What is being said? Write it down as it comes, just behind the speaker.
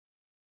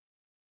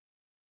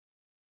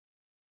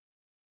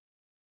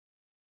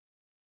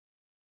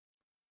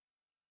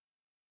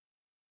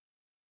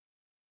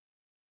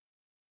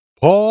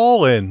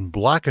Paul in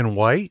black and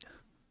white,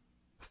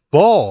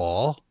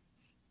 Paul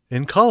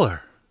in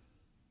color.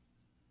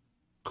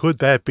 Could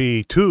that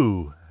be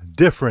two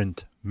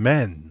different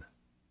men?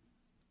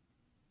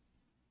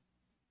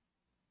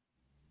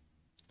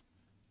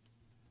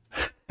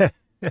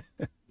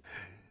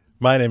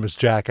 My name is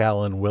Jack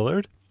Allen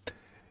Willard.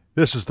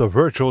 This is the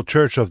Virtual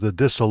Church of the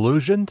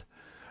Disillusioned.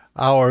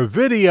 Our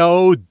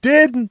video,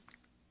 did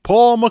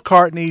Paul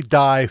McCartney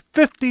die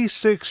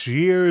 56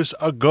 years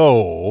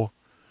ago?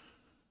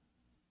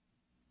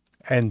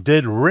 And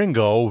did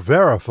Ringo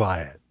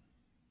verify it?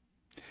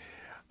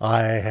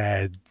 I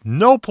had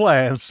no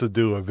plans to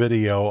do a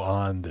video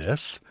on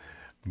this,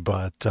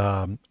 but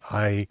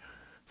I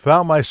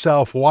found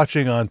myself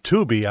watching on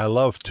Tubi. I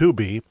love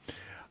Tubi.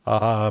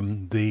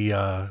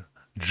 The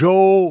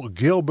Joel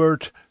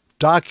Gilbert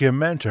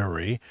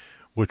documentary,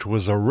 which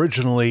was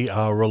originally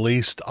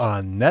released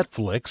on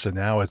Netflix, and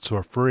now it's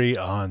for free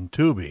on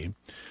Tubi.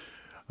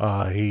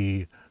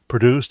 He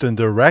produced and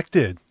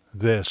directed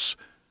this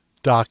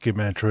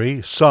documentary.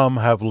 Some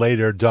have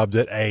later dubbed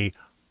it a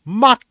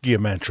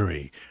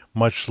mockumentary,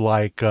 much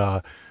like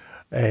a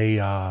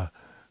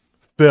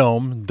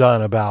film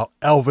done about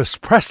Elvis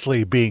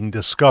Presley being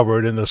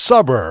discovered in the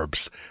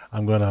suburbs.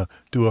 I'm going to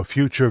do a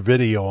future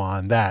video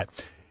on that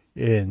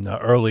in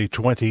early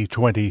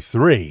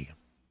 2023.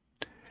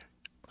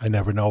 I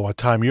never know what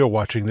time you're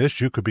watching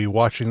this. You could be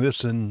watching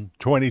this in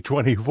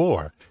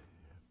 2024,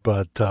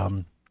 but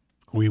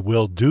we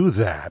will do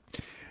that.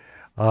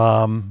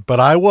 But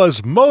I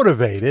was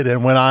motivated,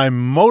 and when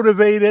I'm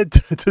motivated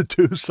to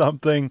do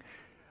something,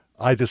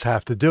 I just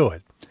have to do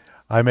it.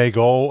 I may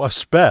go a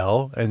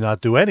spell and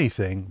not do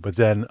anything, but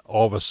then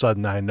all of a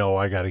sudden I know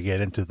I got to get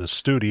into the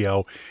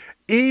studio,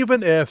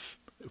 even if,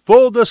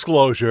 full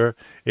disclosure,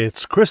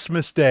 it's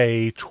Christmas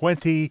Day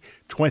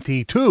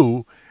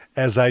 2022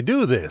 as I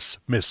do this,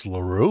 Miss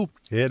LaRue.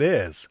 It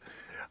is.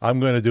 I'm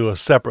going to do a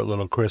separate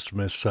little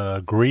Christmas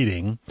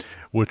greeting,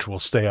 which will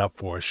stay up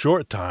for a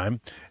short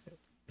time.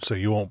 So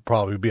you won't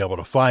probably be able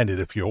to find it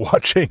if you're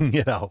watching,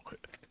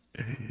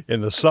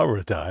 in the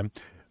summertime.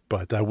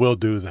 But I will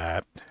do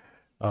that.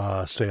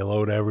 Say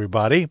hello to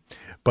everybody.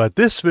 But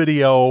this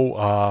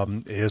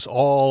video is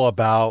all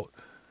about,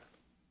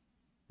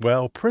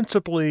 well,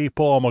 principally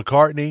Paul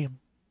McCartney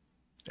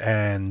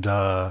and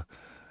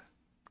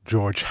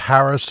George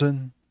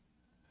Harrison,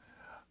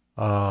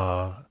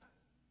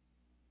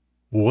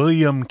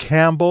 William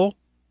Campbell.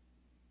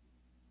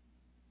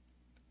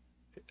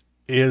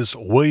 Is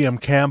William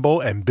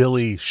Campbell and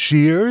Billy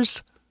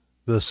Shears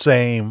the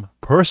same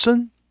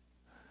person?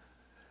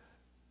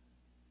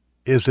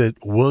 Is it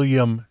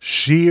William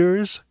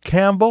Shears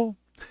Campbell?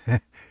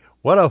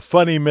 What a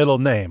funny middle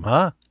name,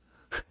 huh?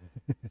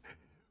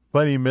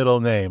 Funny middle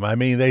name. I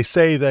mean, they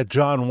say that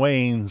John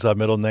Wayne's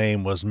middle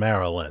name was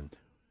Marilyn,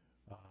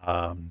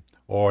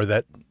 or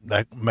that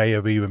may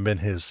have even been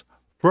his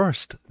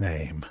first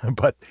name,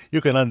 but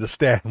you can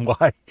understand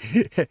why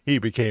he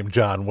became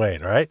John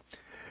Wayne, right?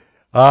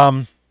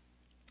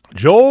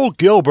 Joel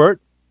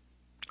Gilbert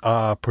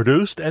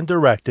produced and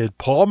directed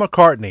Paul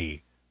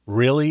McCartney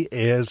Really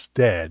Is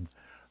Dead,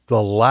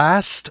 the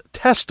last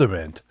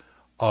testament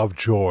of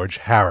George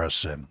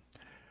Harrison.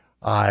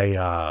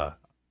 I'm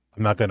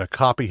not going to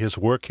copy his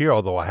work here,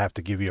 although I have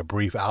to give you a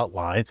brief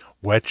outline,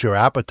 whet your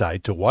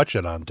appetite to watch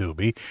it on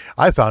Tubi.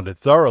 I found it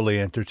thoroughly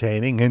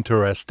entertaining,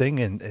 interesting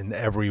in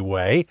every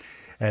way,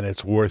 and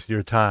it's worth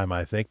your time,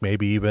 I think.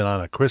 Maybe even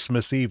on a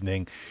Christmas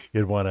evening,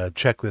 you'd want to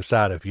check this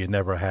out if you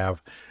never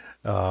have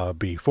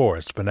before.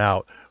 It's been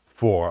out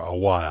for a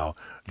while.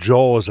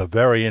 Joel is a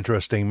very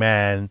interesting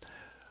man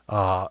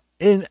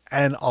in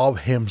and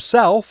of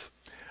himself.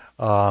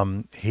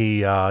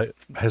 He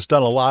has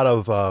done a lot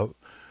of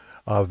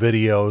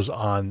videos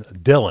on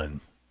Dylan.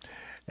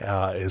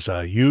 Is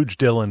a huge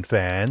Dylan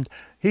fan.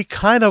 He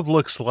kind of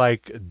looks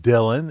like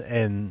Dylan,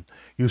 and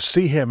you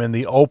see him in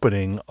the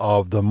opening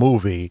of the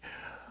movie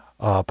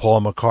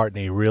Paul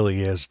McCartney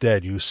Really Is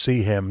Dead. You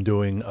see him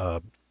doing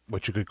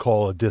what you could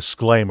call a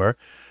disclaimer,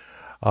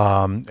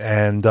 and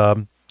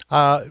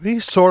he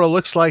sort of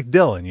looks like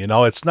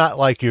Dylan. It's not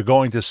like you're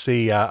going to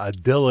see a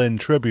Dylan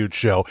tribute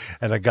show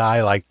and a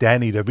guy like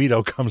Danny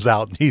DeVito comes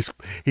out and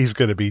he's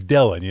going to be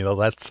Dylan.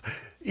 That's,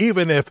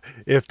 even if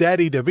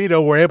Danny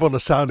DeVito were able to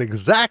sound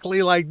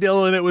exactly like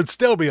Dylan, it would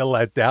still be a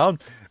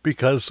letdown,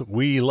 because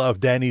we love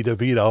Danny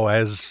DeVito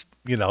as,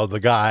 the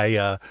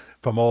guy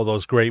from all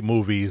those great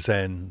movies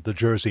and the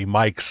Jersey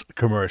Mike's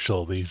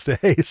commercial these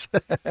days.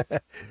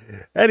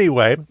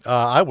 Anyway,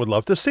 I would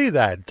love to see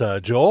that,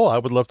 Joel. I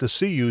would love to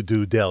see you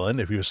do Dylan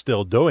if you're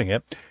still doing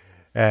it.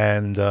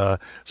 And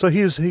so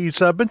he's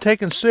been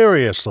taken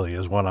seriously,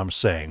 is what I'm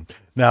saying.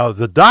 Now,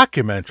 the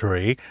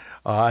documentary,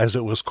 as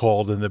it was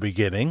called in the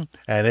beginning,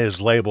 and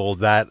is labeled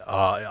that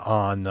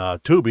on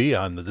Tubi,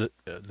 on the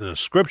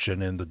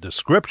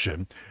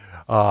description,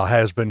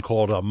 has been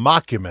called a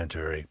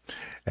mockumentary.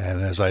 And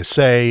as I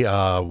say,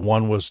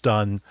 one was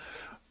done,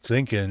 I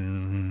think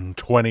in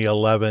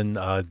 2011,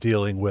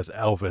 dealing with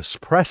Elvis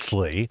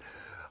Presley,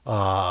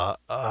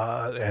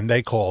 and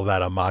they call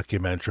that a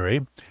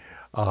mockumentary.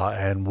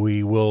 and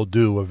we will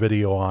do a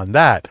video on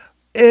that.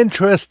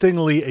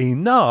 Interestingly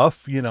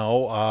enough,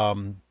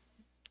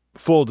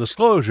 full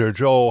disclosure,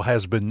 Joel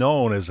has been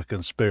known as a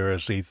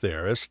conspiracy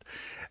theorist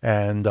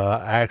and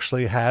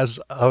actually has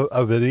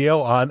a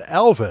video on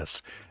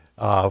Elvis.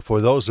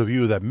 For those of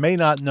you that may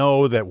not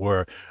know, that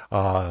were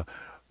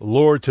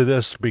lured to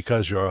this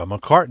because you're a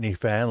McCartney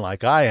fan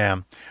like I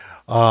am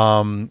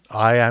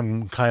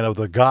kind of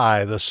the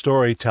guy, the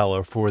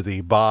storyteller for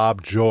the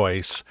Bob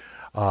Joyce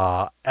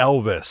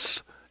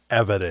Elvis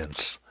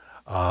evidence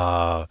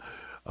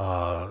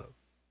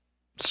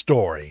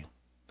story.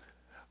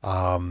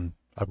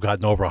 I've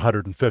gotten over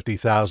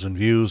 150,000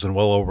 views and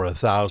well over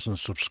 1,000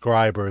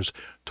 subscribers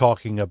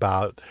talking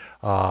about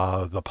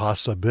the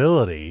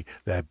possibility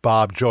that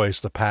Bob Joyce,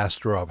 the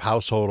pastor of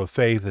Household of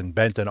Faith in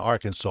Benton,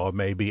 Arkansas,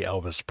 may be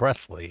Elvis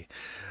Presley.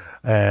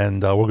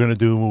 And we're going to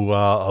do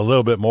a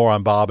little bit more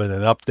on Bob in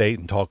an update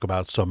and talk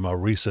about some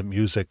recent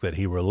music that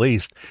he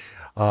released.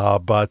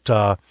 But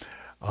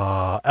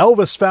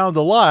Elvis Found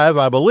Alive,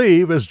 I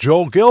believe, is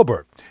Joel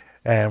Gilbert.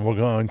 And we're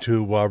going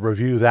to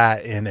review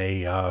that in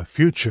a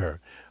future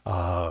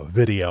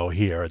video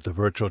here at the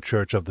Virtual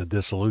Church of the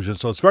Disillusioned.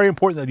 So it's very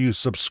important that you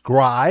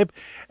subscribe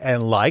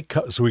and like.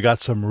 So we got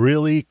some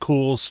really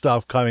cool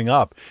stuff coming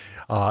up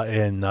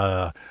in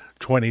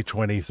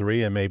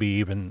 2023, and maybe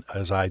even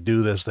as I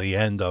do this, the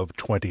end of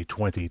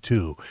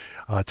 2022.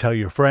 Tell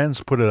your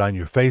friends, put it on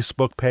your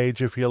Facebook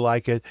page if you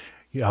like it.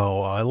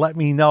 Let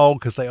me know,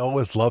 because they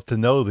always love to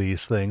know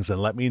these things, and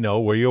let me know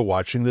where you're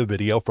watching the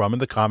video from in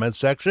the comment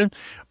section.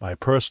 My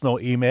personal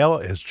email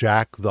is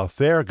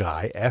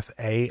jackthefairguy,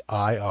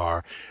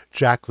 F-A-I-R,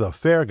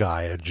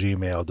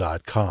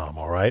 jackthefairguy@gmail.com,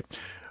 all right?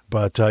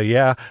 But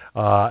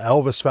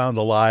Elvis Found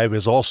Alive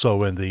is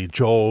also in the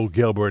Joel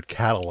Gilbert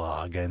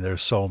catalog, and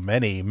there's so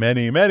many,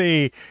 many,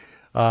 many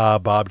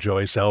Bob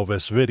Joyce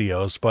Elvis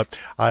videos. But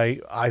I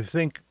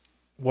think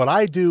what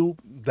I do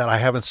that I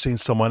haven't seen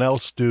someone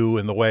else do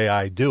in the way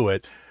I do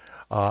it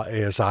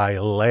is I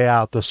lay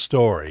out the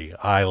story.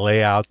 I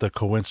lay out the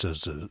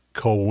coincidences,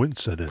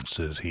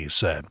 he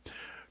said.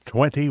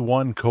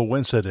 21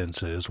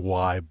 coincidences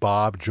why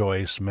Bob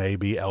Joyce may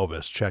be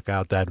Elvis. Check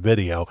out that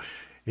video.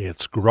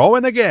 It's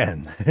growing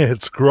again.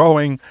 It's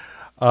growing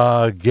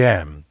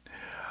again.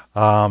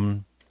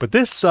 But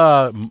this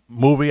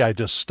movie I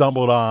just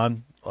stumbled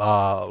on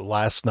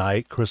last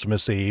night,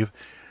 Christmas Eve,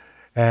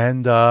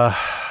 and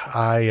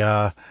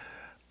I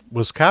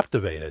was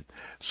captivated.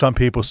 Some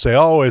people say,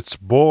 "Oh, it's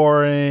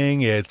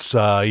boring. It's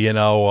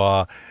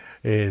filled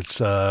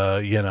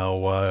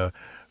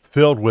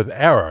with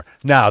error."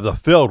 Now, the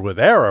filled with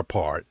error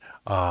part,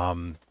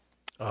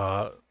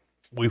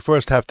 we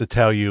first have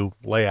to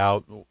lay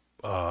out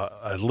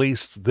at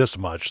least this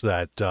much,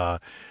 that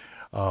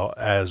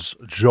as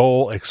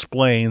Joel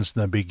explains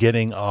in the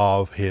beginning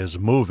of his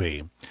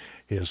movie,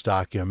 his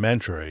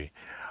documentary,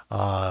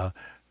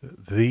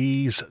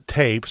 these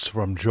tapes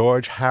from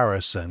George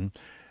Harrison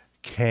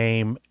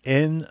came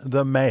in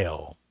the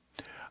mail.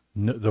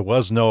 There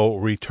was no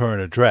return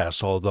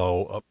address,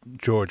 although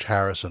George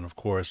Harrison, of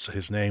course,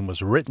 his name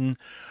was written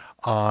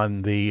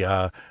on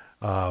the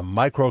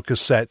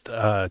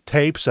microcassette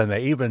tapes, and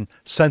they even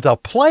sent a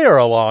player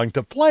along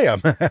to play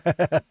them.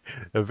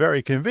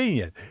 Very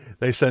convenient.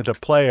 They sent a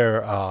player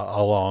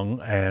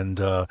along,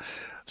 and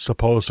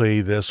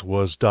supposedly this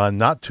was done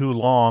not too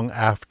long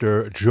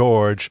after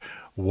George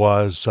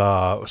was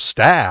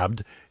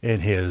stabbed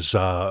in his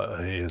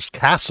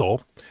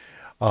castle.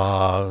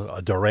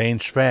 A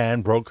deranged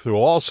fan broke through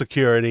all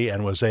security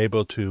and was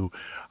able to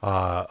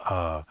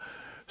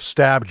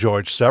stab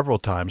George several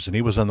times, and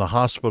he was in the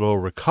hospital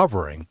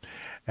recovering.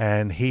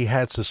 And he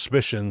had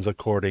suspicions,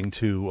 according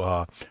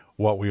to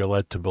what we are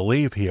led to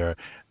believe here,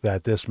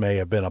 that this may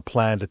have been a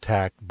planned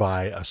attack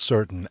by a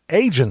certain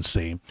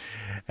agency.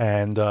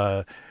 And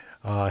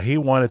he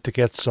wanted to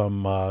get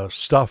some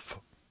stuff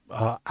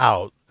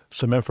out,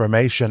 some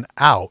information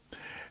out,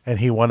 and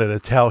he wanted to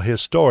tell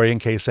his story in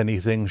case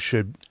anything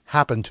should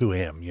happen to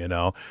him. They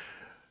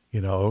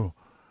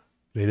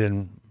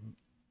didn't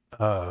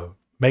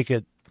make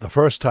it the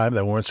first time.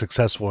 They weren't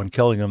successful in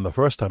killing him the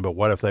first time, but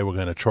what if they were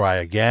going to try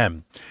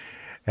again?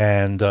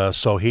 And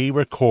so he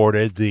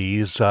recorded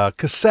these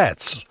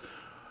cassettes,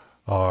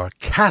 or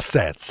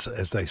cassettes,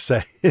 as they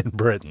say in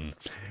Britain.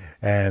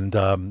 And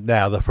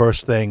now the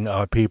first thing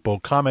people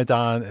comment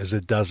on is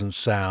it doesn't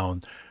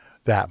sound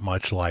that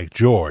much like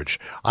George.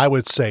 I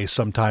would say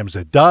sometimes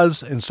it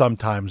does and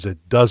sometimes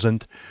it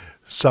doesn't.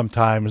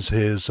 Sometimes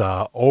his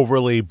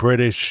overly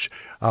British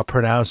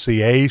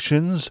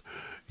pronunciations,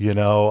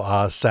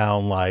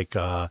 sound like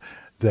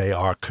they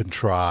are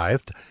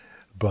contrived.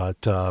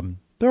 But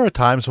there are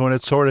times when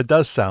it sort of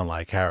does sound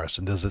like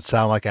Harrison. Does it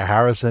sound like a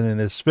Harrison in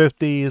his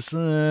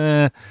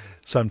 50s?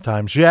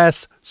 Sometimes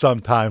yes,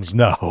 sometimes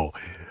no.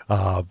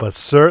 But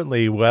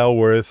certainly well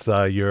worth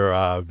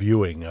your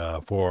viewing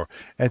for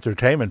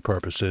entertainment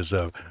purposes,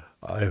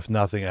 if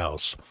nothing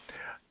else.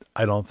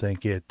 I don't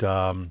think it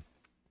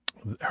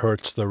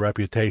hurts the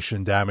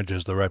reputation,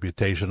 damages the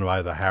reputation of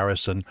either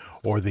Harrison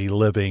or the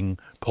living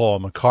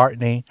Paul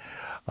McCartney.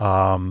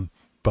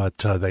 but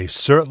they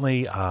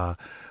certainly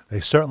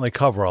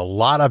cover a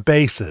lot of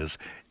bases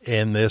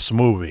in this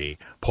movie.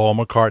 Paul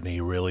McCartney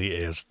Really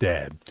Is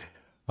Dead.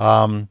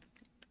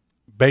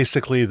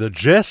 Basically, the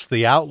gist,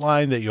 the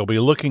outline that you'll be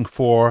looking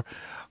for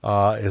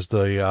is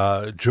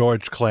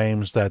George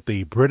claims that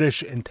the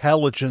British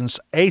intelligence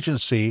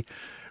agency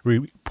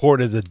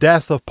reported the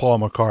death of Paul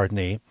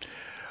McCartney,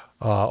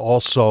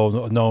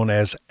 also known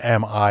as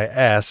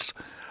MIS,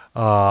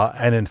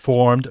 and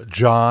informed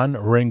John,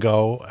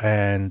 Ringo,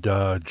 and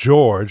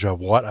George of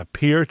what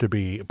appeared to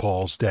be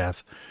Paul's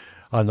death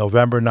on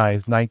November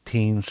 9th,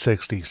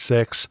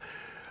 1966,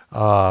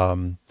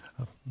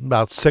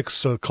 about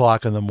 6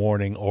 o'clock in the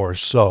morning or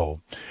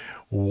so.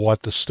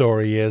 What the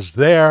story is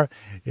there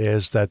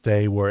is that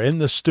they were in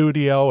the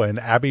studio in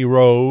Abbey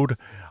Road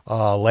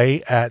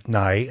late at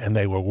night, and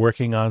they were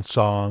working on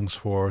songs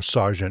for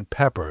Sgt.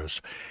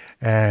 Pepper's.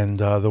 And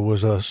there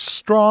was a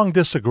strong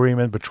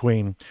disagreement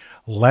between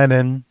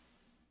Lennon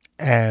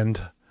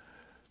and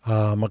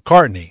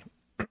McCartney.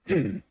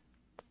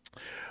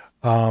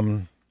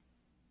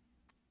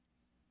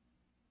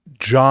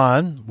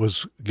 John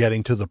was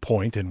getting to the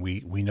point, and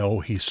we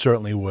know he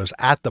certainly was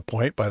at the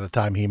point by the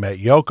time he met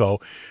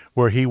Yoko,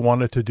 where he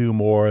wanted to do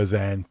more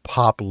than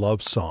pop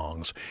love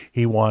songs.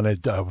 He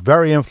wanted,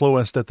 very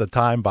influenced at the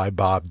time by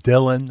Bob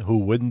Dylan, who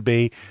wouldn't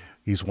be.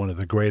 He's one of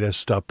the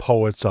greatest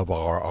poets of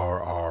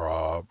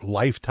our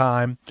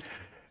lifetime.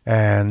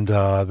 And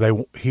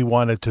they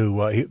wanted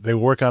to, they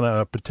work on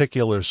a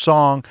particular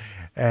song,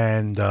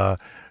 and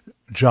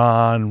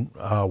John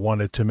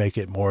wanted to make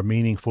it more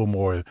meaningful,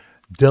 more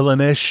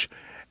Dylan-ish,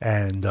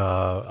 and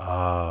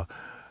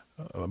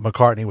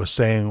McCartney was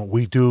saying,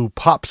 we do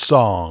pop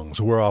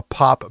songs, we're a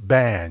pop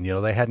band. You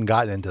know, they hadn't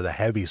gotten into the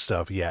heavy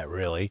stuff yet,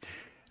 really,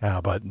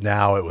 but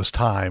now it was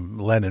time.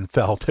 Lennon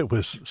felt it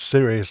was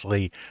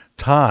seriously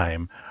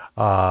time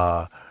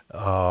for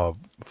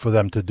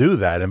them to do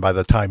that, and by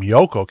the time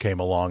Yoko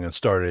came along and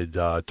started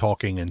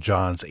talking in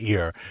John's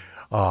ear,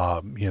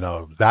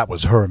 that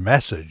was her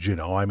message.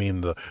 I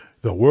mean,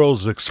 the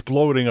world's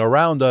exploding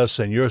around us,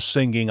 and you're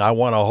singing, I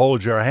Want to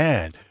Hold Your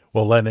Hand.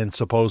 Well, Lennon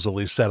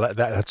supposedly said,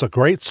 that's a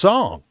great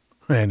song.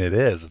 And it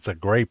is. It's a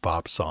great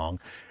pop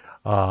song.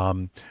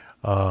 And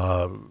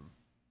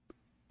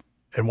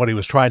what he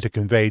was trying to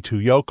convey to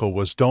Yoko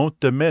was, don't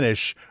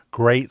diminish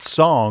great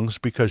songs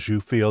because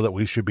you feel that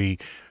we should be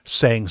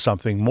saying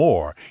something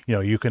more.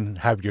 You can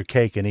have your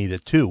cake and eat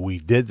it too. We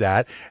did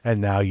that.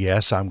 And now,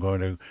 yes, I'm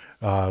going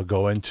to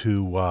go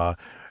into,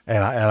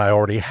 and I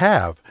already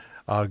have,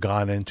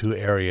 gone into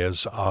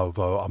areas of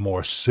a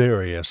more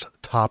serious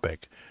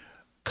topic,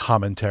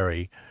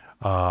 commentary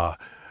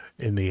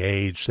in the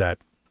age that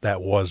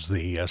was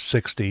the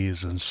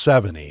 60s and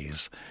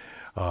 70s.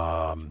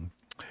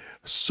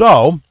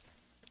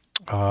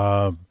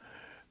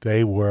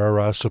 They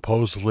were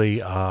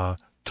supposedly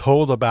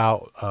told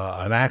about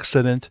an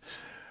accident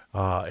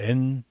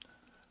in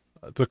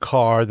the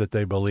car that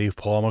they believe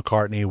Paul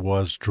McCartney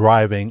was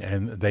driving,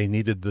 and they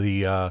needed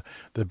the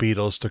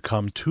Beatles to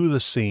come to the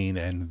scene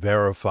and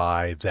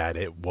verify that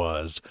it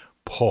was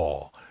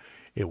Paul.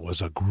 It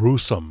was a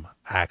gruesome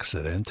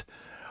accident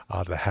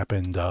that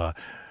happened. Now,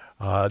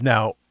 I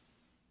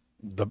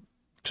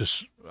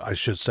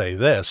should say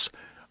this,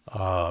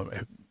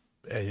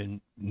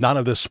 and none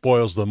of this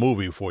spoils the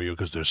movie for you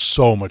because there's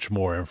so much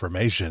more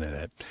information in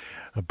it.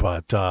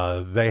 But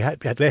they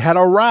had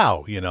a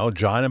row.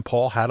 John and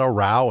Paul had a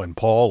row, and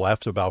Paul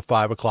left about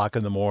 5 o'clock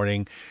in the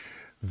morning,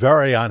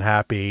 very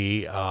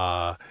unhappy.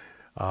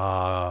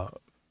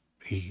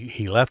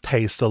 He left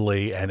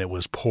hastily, and it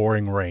was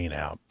pouring rain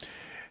out.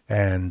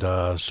 And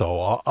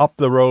so up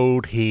the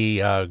road he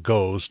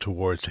goes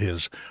towards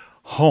his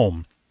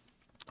home,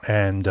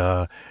 and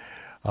the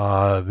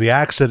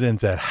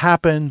accident that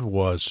happened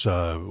was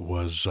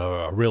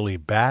a really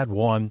bad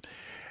one,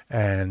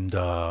 and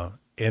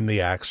in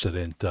the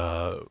accident,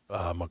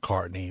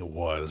 McCartney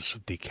was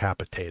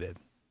decapitated.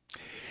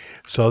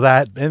 So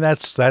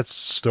that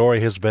story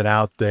has been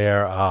out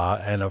there,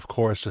 and of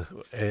course,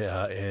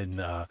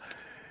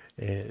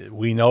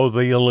 we know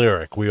the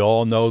lyric. We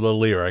all know the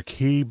lyric.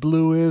 He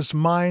blew his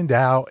mind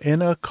out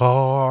in a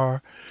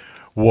car.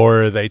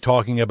 Were they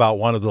talking about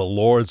one of the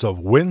lords of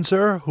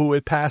Windsor who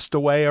had passed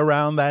away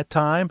around that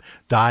time,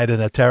 died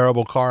in a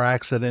terrible car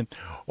accident,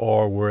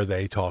 or were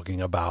they talking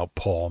about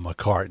Paul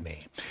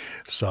McCartney?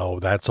 So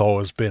that's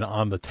always been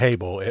on the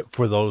table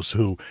for those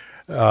who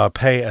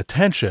pay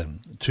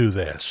attention to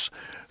this.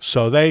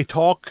 So they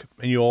talk,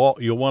 and you'll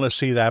want to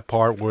see that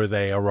part where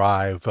they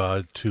arrive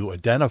to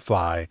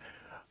identify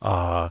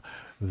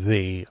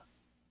the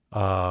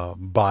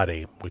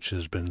body, which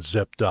has been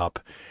zipped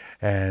up.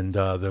 And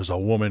there's a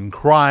woman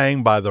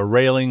crying by the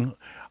railing.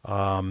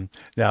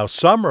 Now,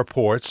 some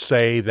reports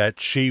say that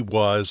she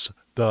was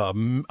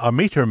a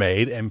meter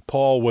maid, and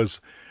Paul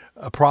was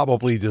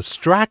probably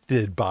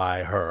distracted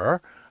by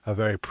her, a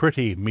very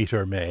pretty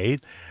meter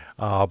maid.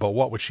 But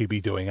what would she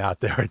be doing out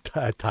there at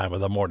that time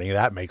of the morning?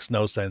 That makes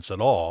no sense at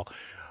all,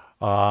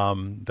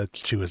 that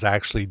she was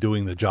actually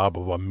doing the job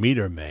of a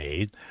meter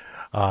maid.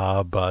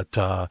 But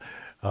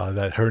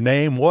that her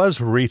name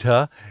was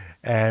Rita,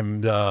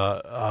 and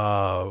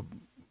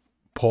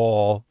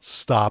Paul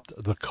stopped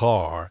the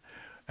car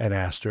and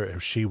asked her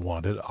if she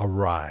wanted a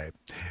ride.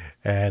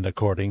 And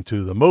according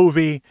to the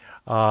movie,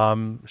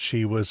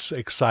 she was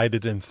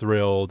excited and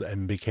thrilled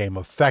and became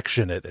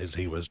affectionate as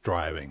he was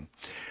driving.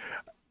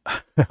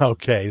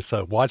 Okay,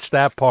 so watch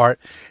that part.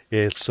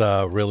 It's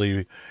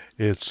really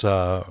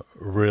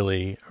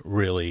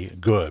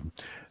good.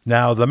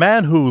 Now, the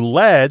man who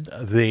led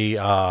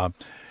the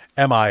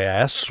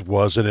MIS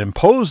was an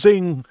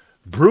imposing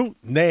brute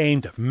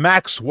named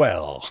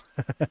Maxwell.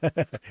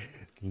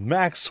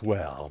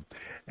 Maxwell.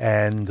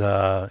 And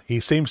he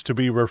seems to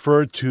be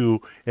referred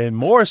to in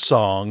more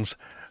songs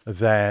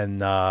than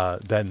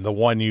the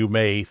one you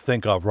may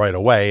think of right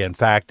away. In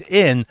fact,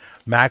 in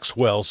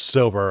Maxwell's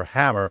Silver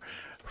Hammer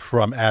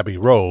from Abbey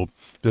Road,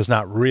 there's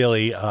not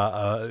really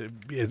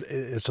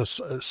it's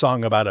a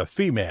song about a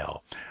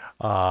female,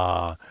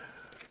 but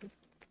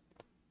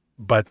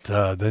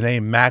the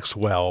name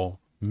Maxwell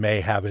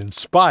may have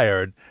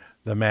inspired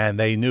the man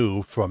they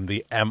knew from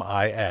the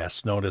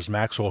MIS, known as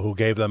Maxwell, who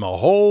gave them a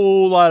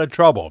whole lot of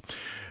trouble.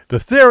 The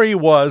theory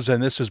was,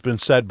 and this has been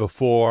said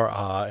before,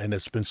 and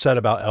it's been said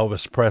about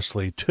Elvis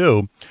Presley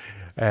too,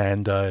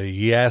 and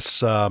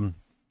yes, there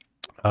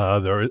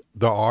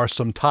are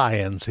some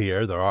tie-ins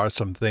here. There are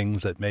some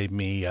things that made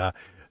me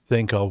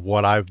think of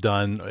what I've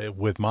done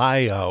with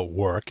my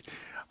work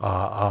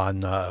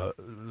on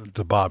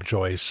the Bob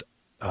Joyce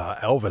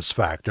Elvis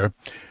factor.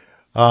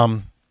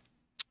 But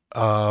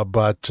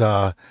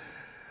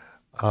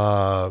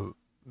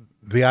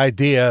the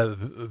idea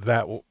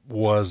that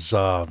was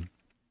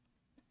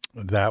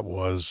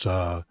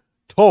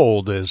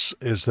told is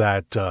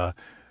that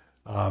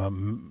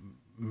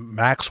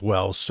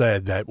Maxwell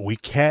said that we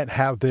can't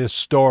have this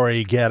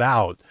story get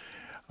out.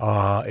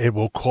 It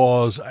will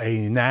cause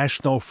a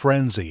national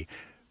frenzy.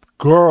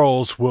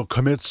 Girls will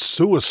commit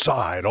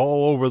suicide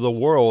all over the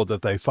world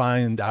if they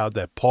find out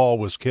that Paul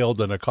was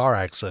killed in a car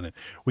accident.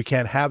 We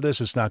can't have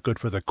this. It's not good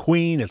for the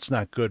Queen. It's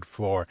not good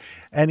for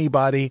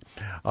anybody.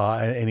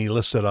 And he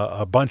listed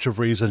a bunch of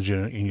reasons,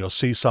 and you'll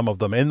see some of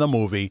them in the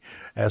movie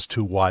as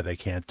to why they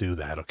can't do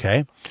that,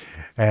 okay?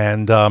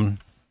 And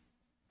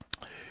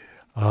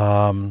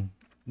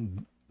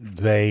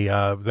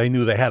they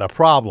knew they had a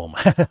problem.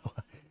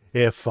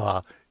 If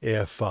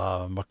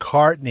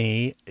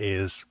McCartney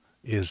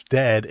is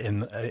dead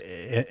and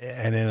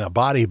in a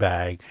body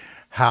bag,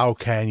 how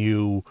can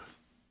you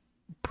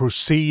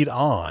proceed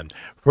on?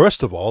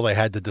 First of all, they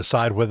had to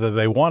decide whether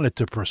they wanted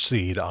to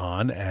proceed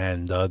on,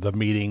 and the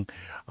meeting,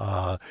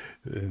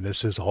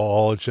 this is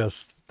all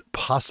just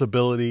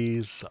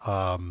possibilities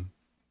from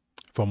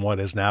what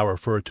is now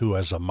referred to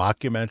as a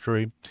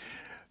mockumentary.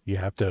 You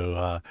have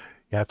to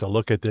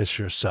look at this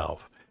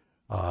yourself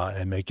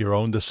and make your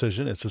own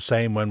decision. It's the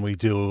same when we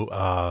do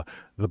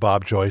the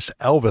Bob Joyce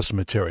Elvis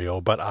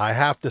material, but I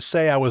have to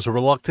say I was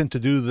reluctant to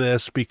do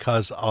this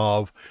because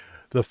of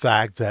the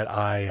fact that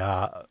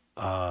I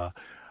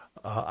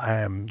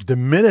am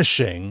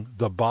diminishing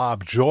the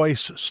Bob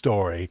Joyce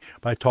story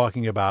by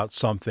talking about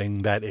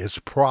something that is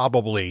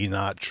probably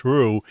not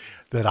true,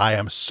 that I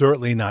am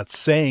certainly not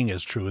saying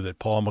is true, that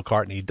Paul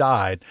McCartney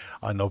died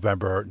on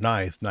November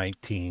 9th,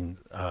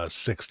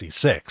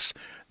 1966.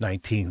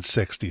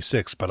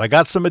 But I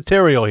got some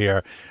material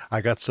here.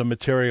 I got some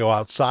material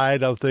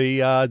outside of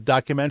the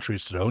documentary,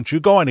 so don't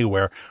you go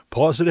anywhere.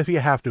 Pause it if you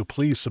have to.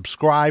 Please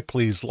subscribe.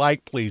 Please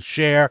like. Please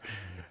share.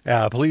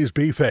 Please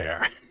be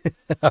fair.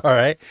 All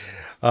right.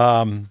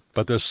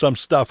 But there's some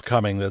stuff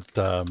coming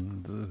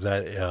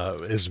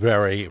that is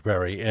very,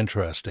 very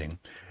interesting.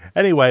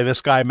 Anyway,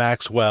 this guy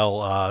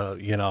Maxwell,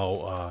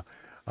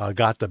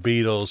 got the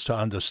Beatles to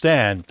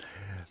understand.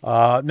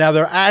 Now,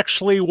 there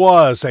actually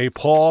was a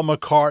Paul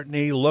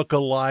McCartney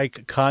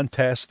look-alike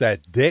contest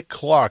that Dick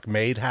Clark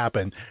made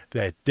happen,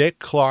 that Dick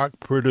Clark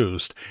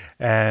produced,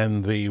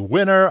 and the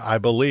winner, I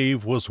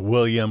believe, was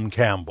William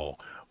Campbell.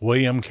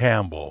 William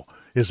Campbell.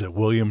 Is it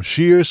William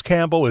Shears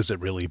Campbell? Is it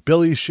really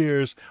Billy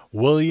Shears?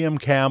 William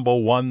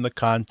Campbell won the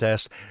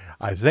contest.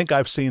 I think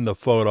I've seen the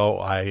photo.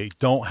 I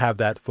don't have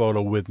that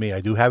photo with me. I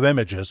do have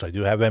images.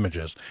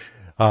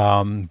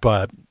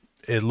 But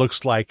it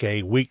looks like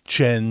a weak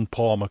chin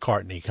Paul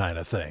McCartney kind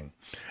of thing.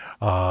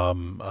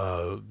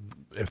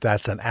 If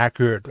that's an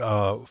accurate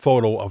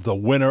photo of the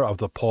winner of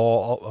the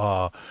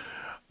Paul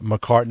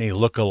McCartney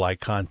look-alike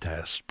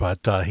contest.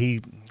 But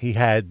he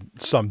had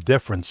some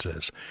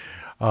differences.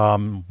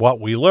 What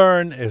we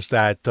learn is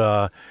that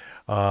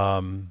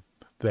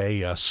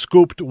they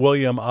scooped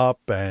William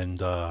up,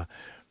 and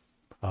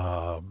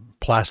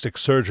plastic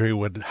surgery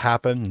would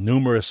happen,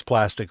 numerous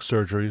plastic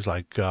surgeries,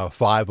 like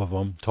 5 of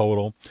them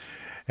total.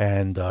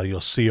 And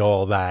you'll see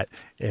all that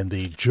in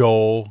the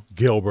Joel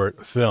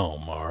Gilbert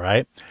film, all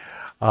right?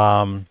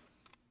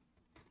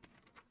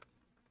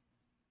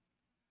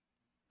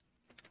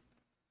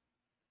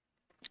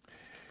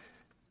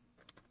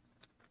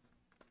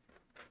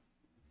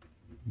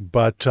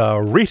 But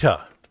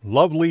Rita,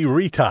 lovely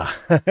Rita,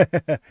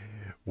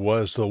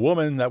 was the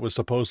woman that was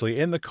supposedly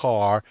in the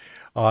car.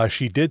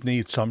 She did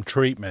need some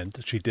treatment.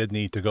 She did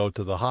need to go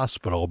to the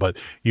hospital, but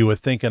you would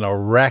think in a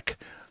wreck,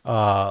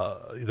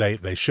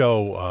 they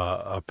show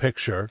a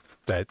picture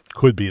that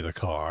could be the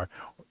car.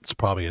 It's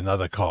probably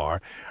another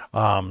car.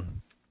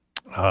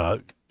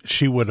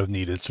 She would have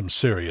needed some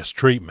serious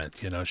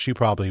treatment. You know, she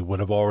probably would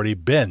have already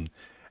been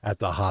at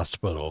the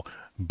hospital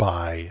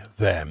by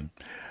then.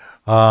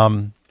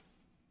 One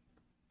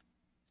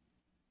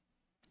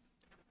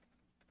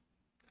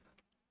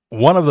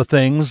of the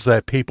things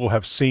that people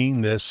have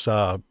seen this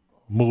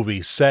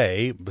movie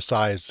say,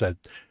 besides that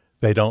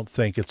they don't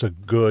think it's a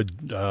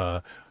good,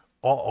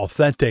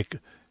 authentic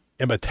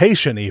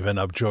imitation even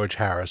of George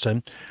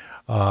Harrison,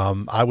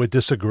 I would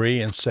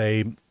disagree and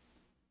say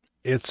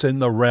it's in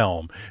the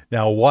realm.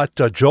 Now, what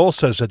Joel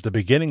says at the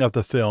beginning of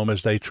the film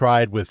is they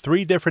tried with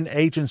 3 different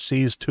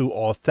agencies to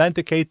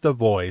authenticate the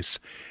voice,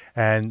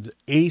 and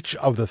each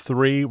of the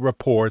 3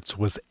 reports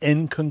was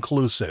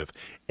inconclusive.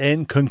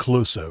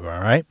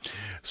 All right?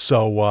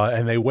 So,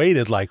 and they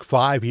waited like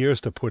 5 years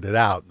to put it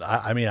out.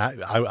 I mean,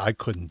 I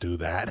couldn't do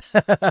that.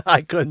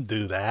 I couldn't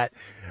do that.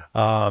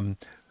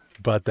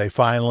 But they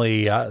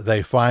finally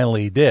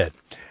did.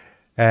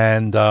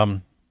 And,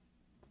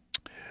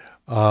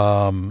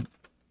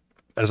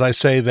 as I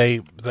say, they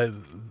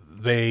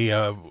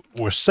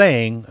were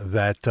saying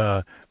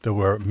that there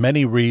were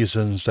many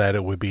reasons that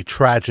it would be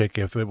tragic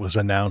if it was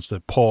announced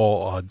that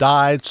Paul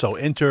died. So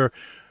enter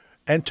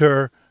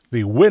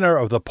the winner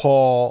of the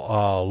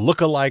Paul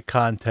look-alike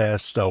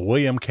contest,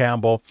 William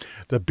Campbell.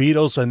 The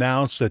Beatles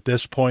announced at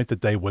this point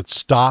that they would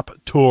stop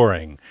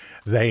touring.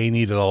 They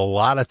needed a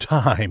lot of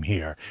time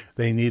here.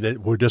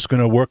 We're just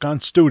going to work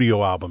on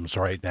studio albums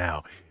right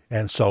now.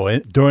 And so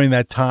during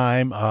that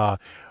time,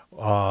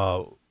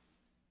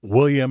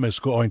 William is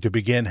going to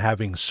begin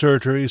having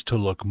surgeries to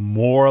look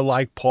more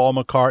like Paul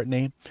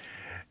McCartney.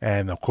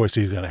 And of course,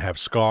 he's going to have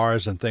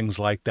scars and things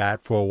like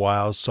that for a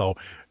while. So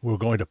we're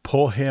going to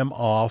pull him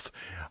off.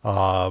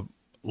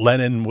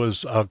 Lennon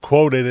was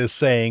quoted as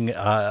saying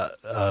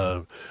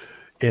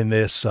in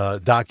this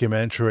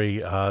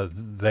documentary,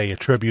 they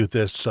attribute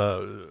this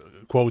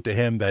quote to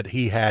him, that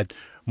he had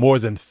more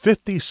than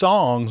 50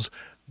 songs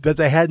that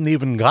they hadn't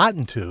even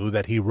gotten to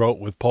that he wrote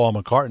with Paul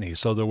McCartney.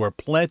 So there were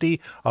plenty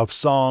of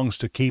songs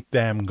to keep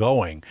them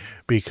going,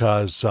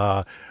 because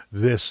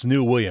this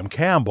new William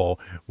Campbell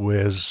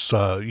was,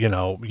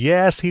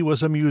 yes, he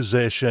was a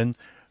musician,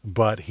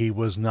 but he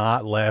was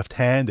not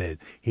left-handed.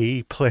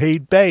 He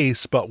played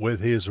bass, but with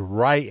his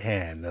right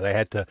hand. They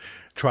had to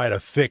try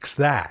to fix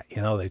that.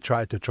 They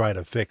tried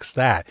to fix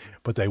that,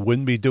 but they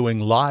wouldn't be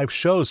doing live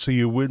shows, so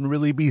you wouldn't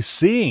really be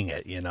seeing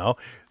it.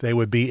 They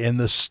would be in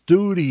the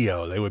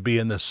studio.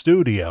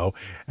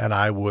 And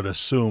I would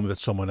assume that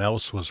someone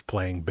else was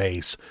playing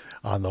bass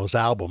on those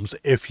albums,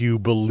 if you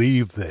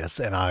believe this.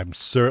 And I'm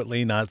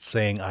certainly not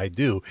saying I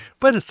do,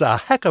 but it's a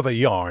heck of a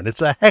yarn.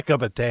 It's a heck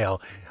of a tale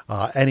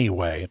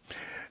anyway.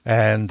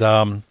 And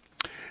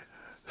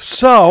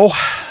so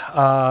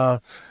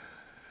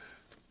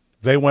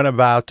they went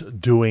about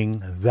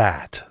doing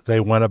that.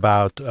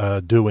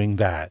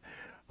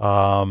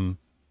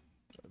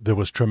 There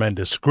was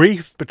tremendous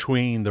grief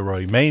between the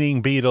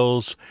remaining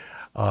Beatles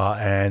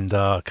and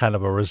kind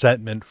of a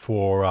resentment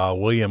for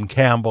William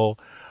Campbell.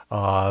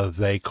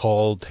 They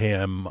called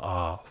him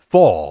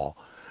Fall.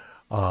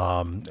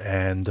 And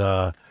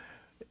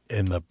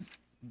in the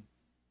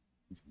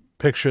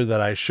picture that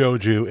I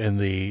showed you in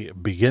the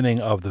beginning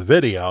of the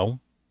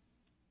video,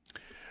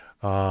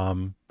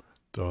 the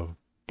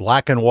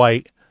black and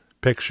white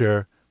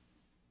picture,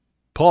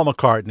 Paul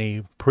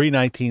McCartney,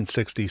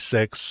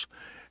 pre-1966,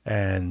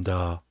 and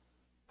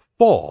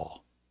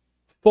Fall,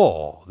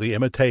 the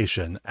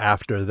imitation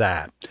after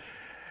that.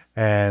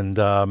 And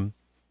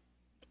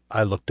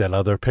I looked at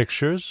other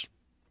pictures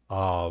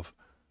of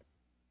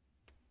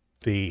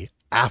the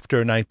after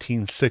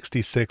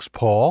 1966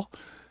 Paul,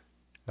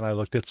 and I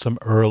looked at some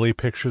early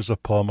pictures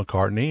of Paul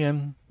McCartney,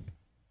 and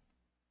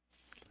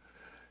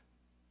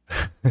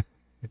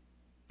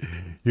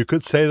you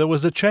could say there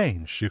was a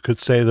change. You could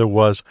say there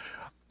was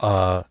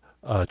a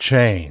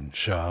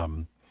change.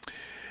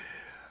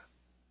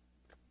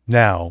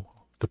 Now,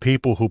 the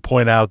people who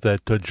point out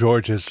that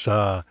George's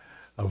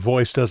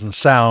voice doesn't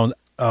sound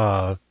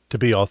to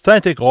be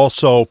authentic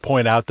also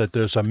point out that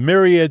there's a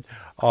myriad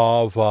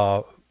of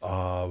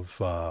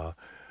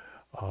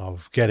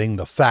getting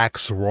the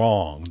facts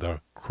wrong, the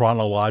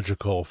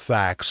chronological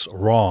facts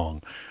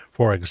wrong.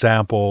 For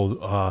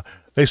example,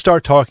 they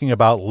start talking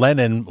about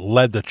Lennon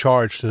led the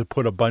charge to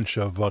put a bunch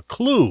of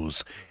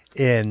clues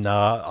in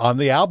on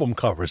the album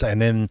covers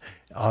and in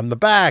on the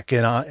back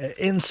and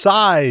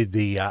inside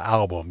the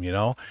album.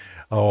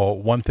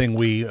 One thing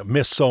we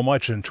miss so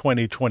much in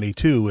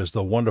 2022 is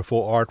the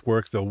wonderful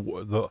artwork,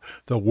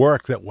 the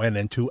work that went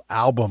into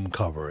album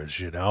covers.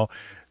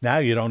 Now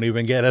you don't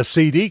even get a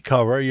CD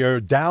cover; you're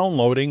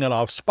downloading it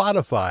off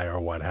Spotify or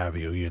what have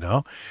you.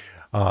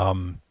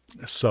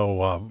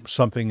 So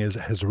something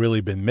has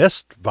really been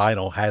missed.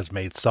 Vinyl has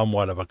made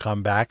somewhat of a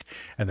comeback,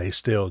 and they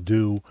still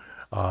do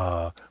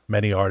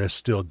Many artists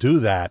still do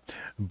that,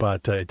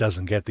 but it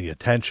doesn't get the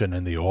attention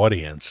in the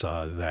audience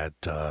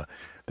that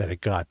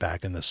it got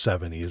back in the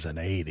 70s and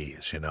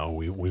 80s. You know,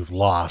 we've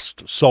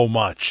lost so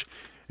much,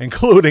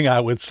 including, I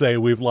would say,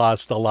 we've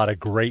lost a lot of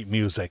great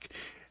music,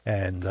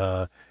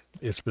 and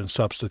it's been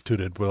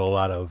substituted with a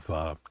lot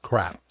of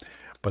crap.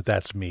 But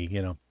that's me,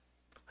 you know.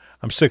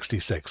 I'm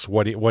 66.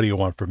 What do you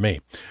want from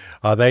me?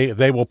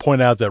 They will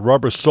point out that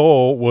Rubber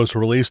Soul was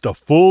released a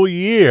full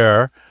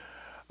year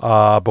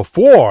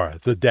before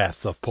the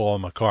death of Paul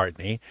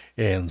McCartney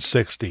in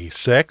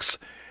 '66,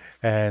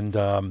 and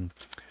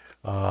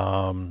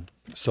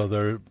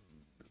so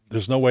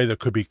there's no way there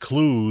could be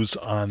clues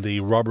on the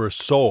Rubber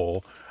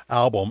Soul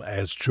album,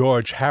 as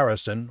George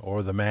Harrison,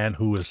 or the man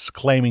who is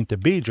claiming to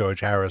be George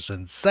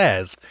Harrison,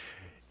 says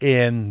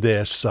in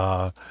this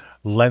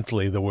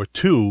lengthily. There were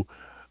 2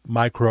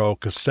 micro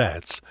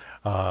cassettes.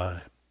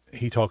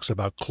 He talks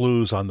about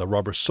clues on the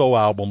Rubber Soul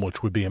album,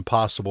 which would be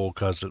impossible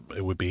because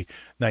it would be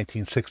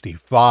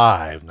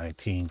 1965.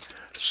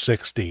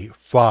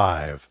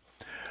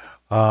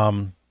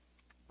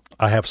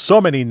 I have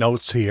so many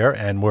notes here,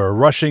 and we're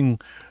rushing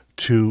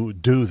to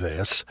do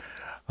this.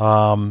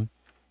 I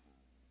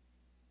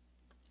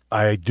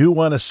do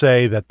want to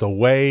say that the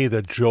way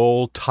that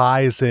Joel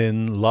ties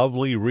in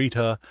Lovely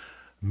Rita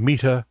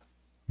Meter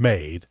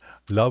Maid,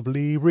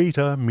 Lovely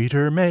Rita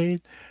Meter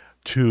Maid,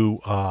 to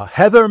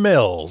Heather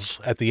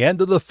Mills at the end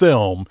of the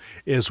film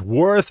is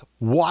worth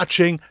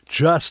watching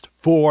just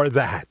for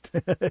that.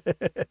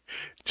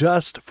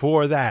 Just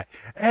for that.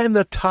 And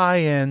the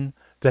tie-in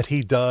that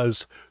he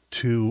does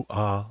to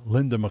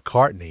Linda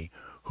McCartney,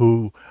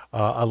 who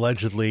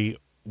allegedly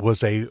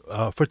was a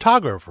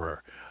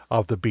photographer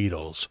of the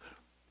Beatles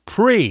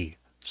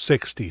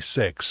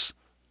pre-66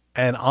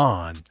 and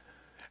on,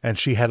 and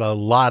she had a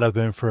lot of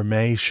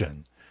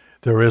information.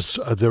 There is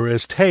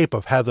tape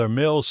of Heather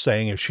Mills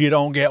saying, if she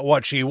don't get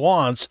what she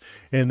wants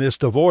in this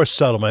divorce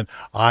settlement,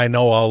 I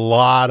know a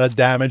lot of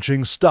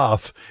damaging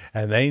stuff,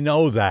 and they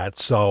know that.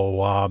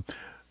 So,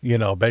 you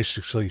know,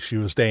 basically she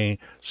was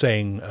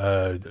saying,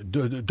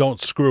 don't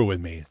screw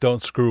with me.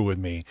 Don't screw with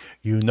me.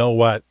 You know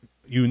what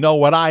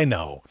I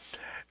know.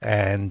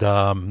 And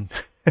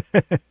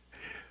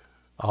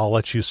I'll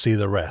let you see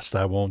the rest.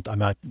 I'm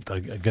not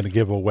going to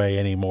give away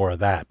any more of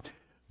that.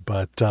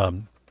 But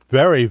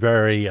very,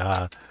 very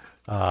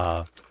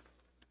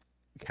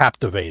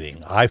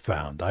captivating. I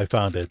found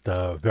it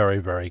very,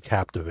 very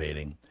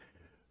captivating.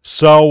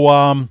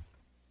 So,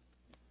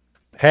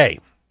 hey,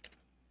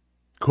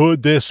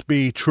 could this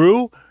be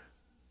true?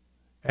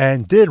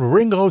 And did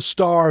Ringo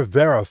Starr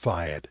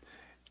verify it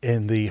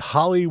in the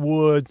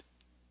Hollywood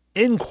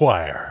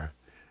Inquirer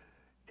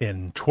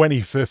in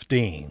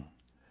 2015?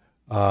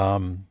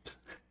 Got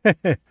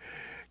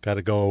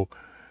to go.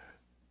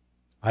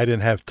 I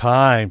didn't have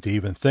time to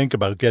even think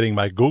about getting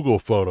my Google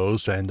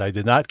photos, and I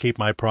did not keep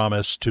my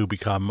promise to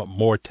become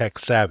more tech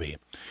savvy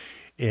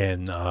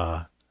in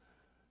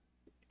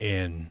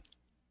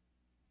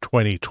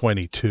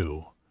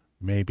 2022.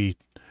 Maybe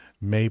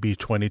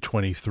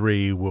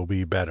 2023 will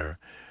be better,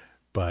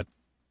 but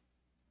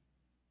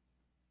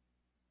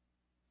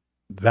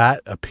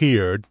that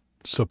appeared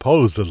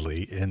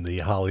supposedly in the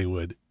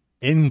Hollywood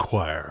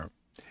Inquirer.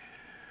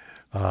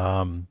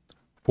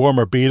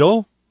 Former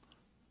Beatle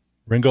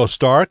Ringo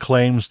Starr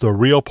claims the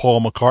real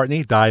Paul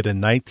McCartney died in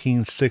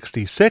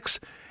 1966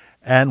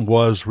 and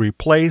was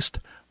replaced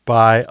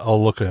by a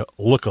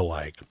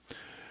look-alike.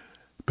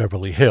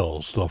 Beverly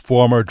Hills. The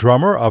former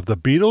drummer of the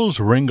Beatles,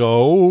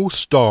 Ringo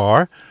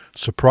Starr,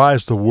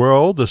 surprised the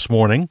world this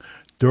morning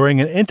during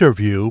an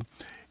interview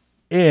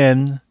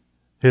in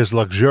his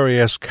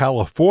luxurious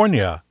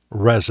California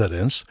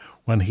residence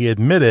when he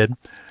admitted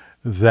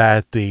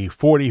that the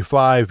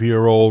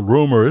 45-year-old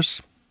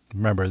rumors,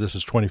 remember this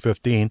is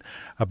 2015,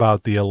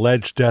 about the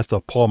alleged death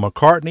of Paul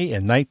McCartney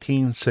in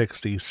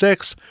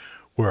 1966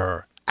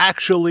 were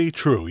actually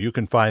true. You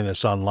can find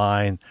this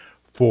online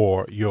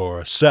for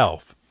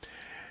yourself.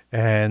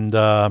 And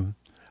a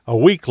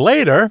week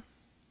later,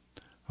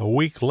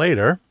 Paul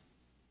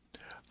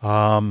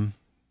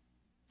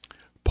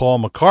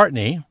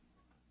McCartney,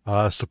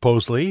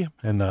 supposedly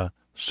in the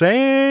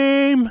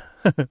same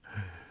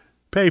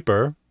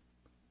paper,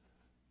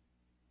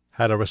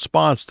 had a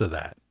response to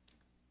that.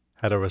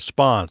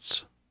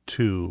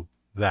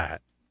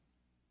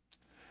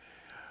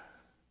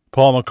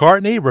 Paul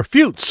McCartney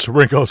refutes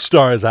Ringo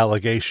Starr's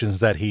allegations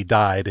that he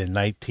died in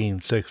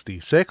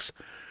 1966.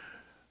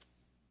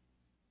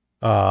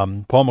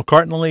 Paul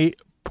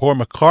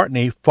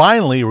McCartney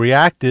finally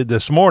reacted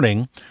this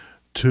morning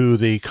to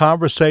the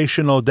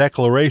conversational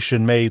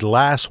declaration made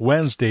last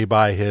Wednesday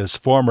by his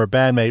former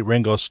bandmate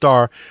Ringo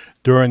Starr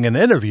during an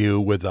interview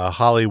with the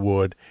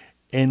Hollywood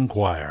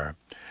Inquirer.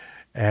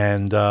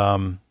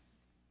 And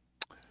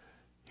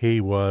he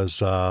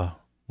was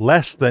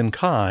less than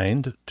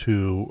kind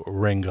to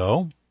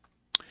Ringo.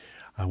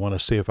 I want to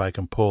see if I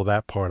can pull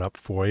that part up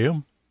for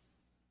you.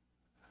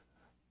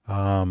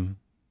 Trying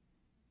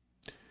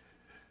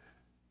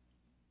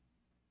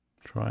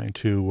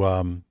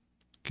to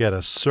get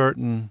a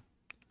certain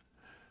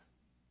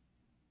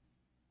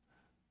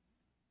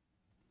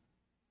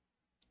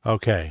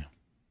Okay.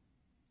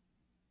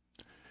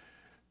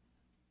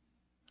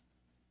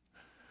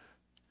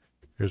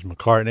 Here's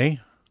McCartney,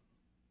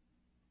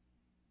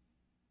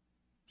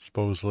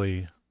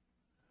 supposedly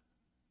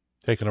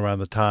taken around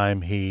the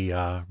time he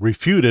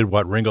refuted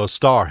what Ringo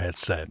Starr had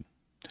said.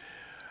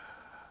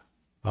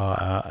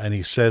 And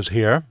he says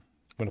here, I'm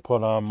going to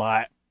put on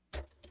my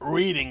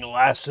reading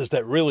glasses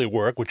that really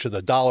work, which are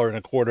the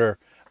 $1.25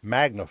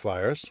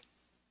 magnifiers.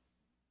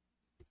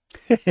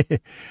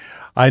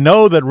 I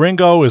know that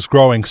Ringo is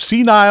growing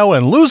senile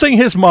and losing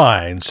his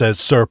mind, says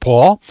Sir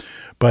Paul,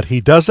 but he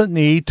doesn't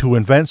need to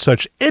invent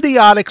such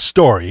idiotic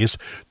stories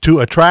to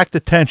attract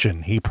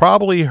attention. He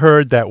probably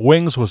heard that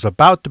Wings was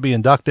about to be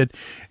inducted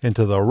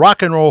into the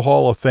Rock and Roll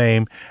Hall of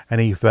Fame, and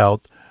he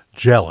felt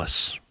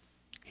jealous.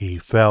 He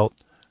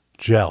felt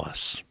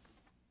jealous.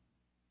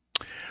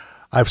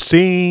 I've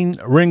seen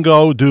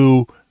Ringo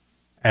do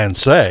and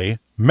say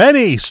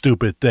many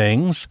stupid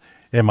things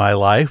in my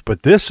life,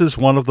 but this is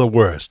one of the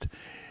worst.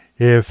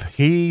 If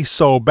he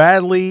so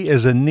badly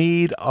is in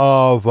need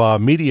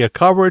of media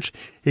coverage,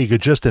 he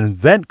could just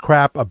invent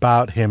crap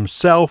about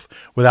himself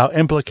without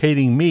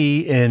implicating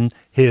me in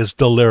his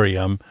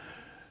delirium,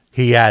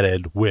 he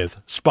added with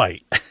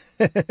spite.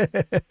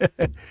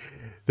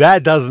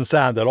 That doesn't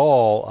sound at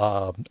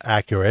all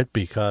accurate,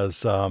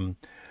 because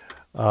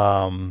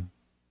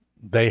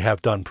they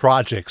have done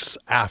projects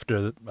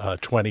after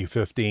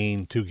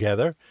 2015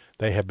 together.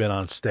 They have been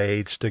on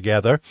stage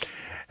together.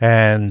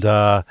 And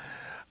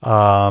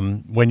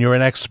when you're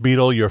an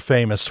ex-Beatle, you're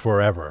famous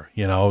forever.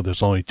 You know,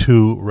 there's only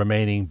 2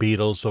 remaining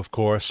Beatles, of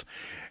course.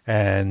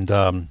 And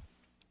you're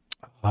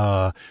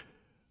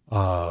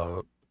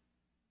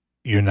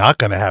not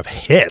going to have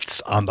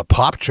hits on the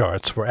pop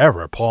charts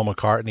forever. Paul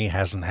McCartney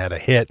hasn't had a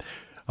hit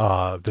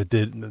that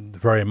did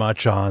very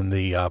much on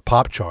the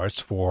pop charts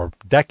for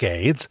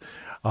decades.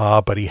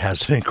 But he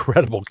has an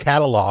incredible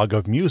catalog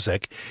of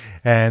music.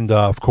 And,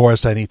 of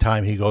course,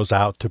 anytime he goes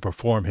out to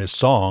perform his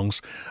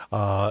songs,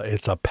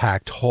 it's a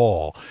packed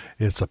hall.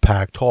 It's a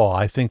packed hall.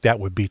 I think that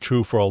would be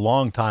true for a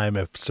long time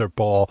if Sir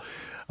Paul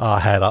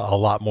had a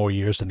lot more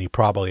years than he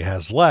probably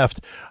has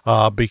left,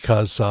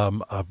 because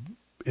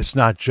it's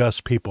not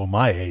just people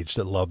my age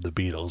that love the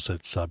Beatles.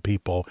 It's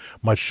people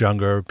much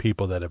younger,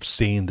 people that have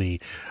seen the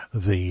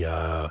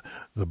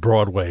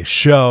Broadway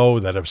show,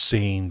 that have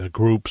seen the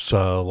groups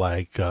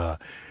like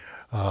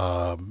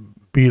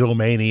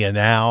Beatlemania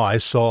Now. I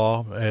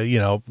saw,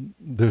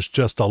 there's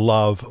just a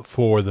love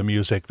for the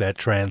music that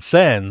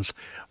transcends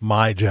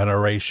my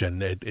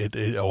generation.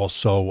 It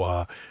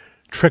also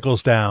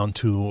trickles down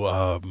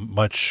to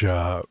much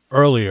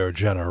earlier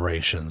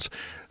generations.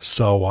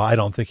 So I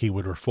don't think he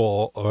would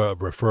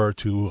refer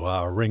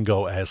to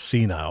Ringo as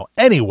senile.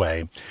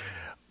 Anyway,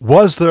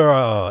 is there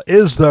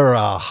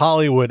a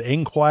Hollywood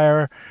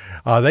Inquirer?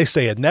 They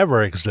say it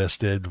never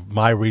existed.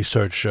 My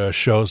research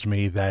shows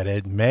me that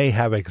it may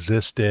have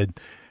existed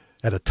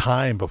at a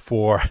time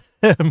before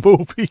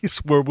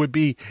movies would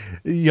be,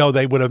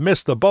 they would have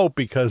missed the boat,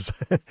 because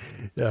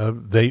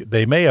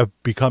they may have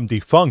become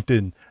defunct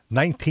in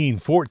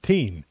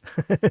 1914.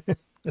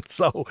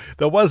 So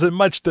there wasn't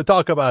much to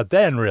talk about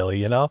then,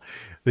 really.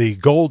 The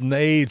golden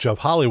age of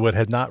Hollywood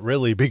had not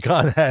really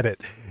begun, had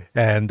it?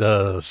 And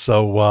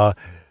so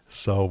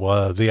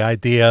the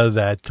idea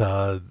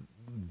that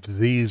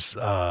these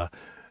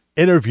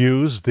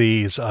interviews,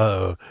 these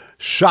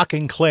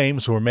shocking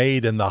claims were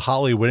made in the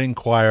Hollywood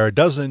Inquirer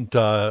doesn't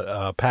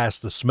pass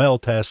the smell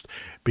test,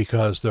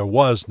 because there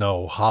was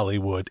no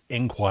Hollywood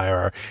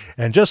Inquirer.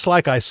 And just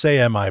like I say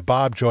in my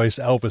Bob Joyce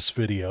Elvis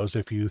videos,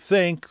 if you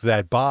think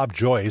that Bob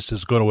Joyce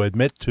is going to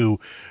admit to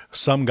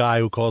some guy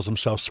who calls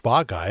himself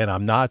Spa Guy, and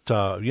I'm not,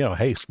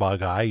 hey, Spa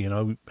Guy,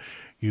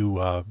 you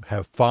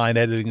have fine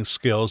editing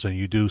skills and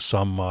you do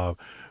some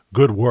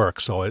good work.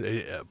 So,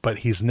 but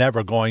he's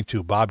never going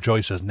to, Bob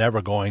Joyce is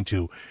never going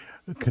to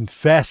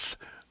confess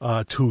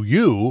to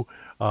you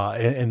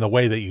in the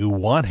way that you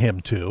want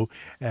him to.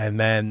 And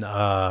then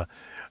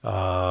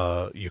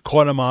you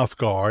caught him off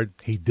guard.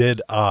 He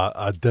did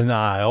a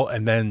denial,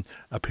 and then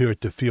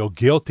appeared to feel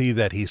guilty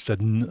that he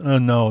said,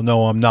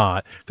 no, I'm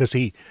not. Because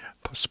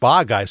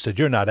Spa Guy said,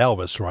 you're not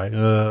Elvis, right?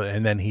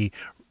 And then he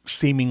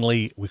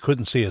seemingly, we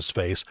couldn't see his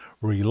face,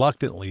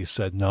 reluctantly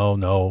said, no,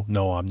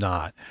 I'm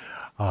not.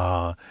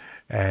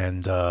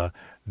 And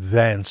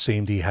then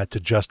seemed he had to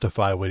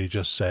justify what he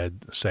just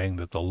said, saying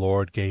that the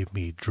Lord gave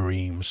me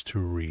dreams to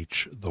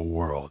reach the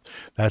world.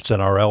 That's in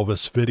our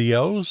Elvis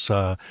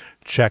videos.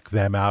 Check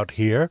them out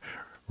here.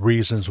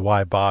 Reasons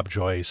why Bob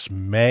Joyce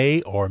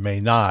may or may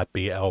not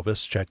be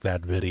Elvis. Check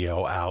that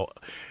video out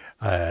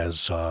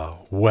as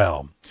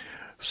well.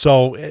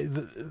 So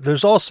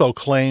there's also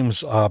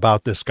claims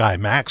about this guy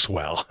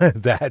Maxwell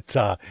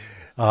that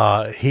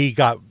he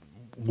got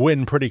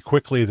wind pretty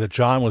quickly that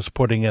John was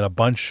putting in a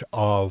bunch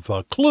of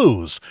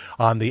clues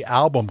on the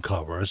album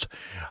covers,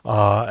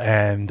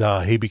 and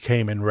he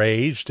became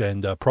enraged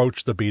and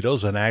approached the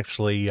Beatles and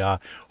actually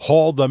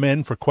hauled them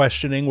in for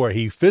questioning, where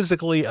he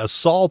physically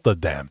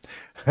assaulted them.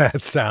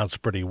 That sounds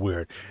pretty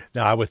weird.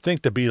 Now, I would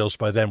think the Beatles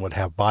by then would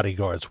have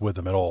bodyguards with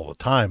them at all the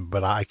time,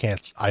 but I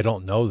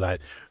don't know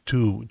that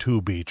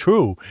to be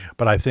true,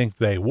 but I think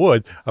they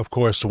would. Of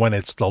course, when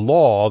it's the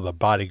law, the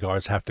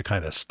bodyguards have to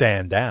kind of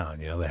stand down.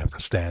 You know, they have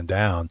to stand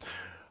down.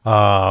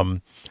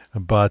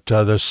 But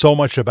there's so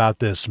much about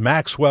this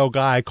Maxwell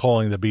guy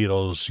calling the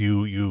Beatles,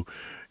 you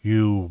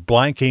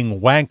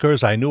blanking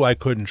wankers. I knew I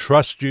couldn't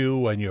trust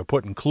you, and you're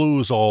putting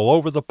clues all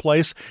over the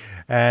place.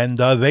 And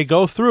they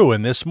go through,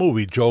 in this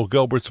movie, Joel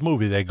Gilbert's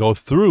movie, they go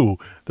through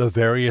the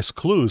various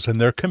clues,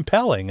 and they're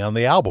compelling on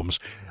the albums.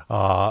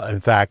 In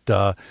fact,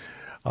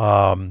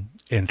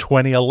 in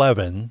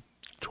 2011,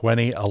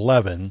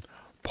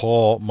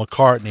 Paul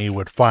McCartney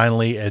would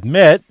finally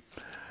admit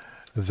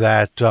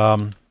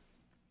that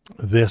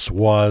this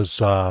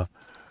was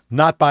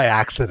not by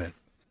accident,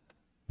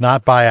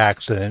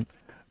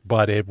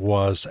 but it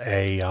was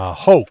a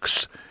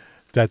hoax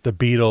that the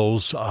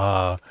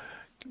Beatles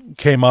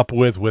came up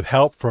with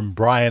help from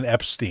Brian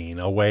Epstein,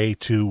 a way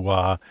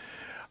to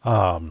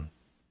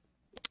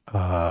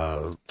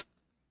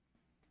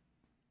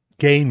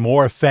gain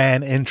more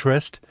fan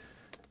interest.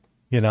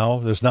 You know,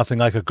 there's nothing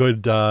like a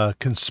good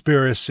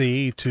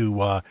conspiracy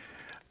to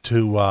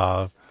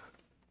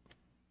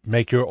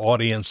make your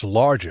audience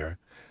larger.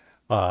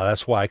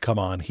 That's why I come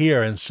on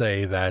here and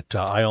say that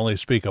I only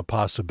speak of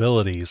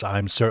possibilities.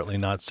 I'm certainly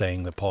not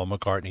saying that Paul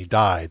McCartney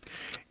died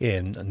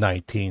in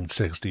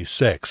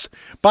 1966.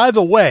 By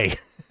the way,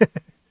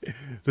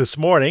 this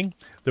morning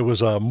there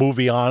was a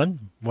movie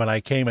on when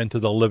I came into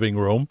the living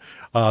room,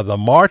 The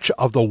March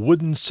of the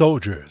Wooden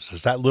Soldiers.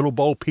 Is that little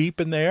Bo Peep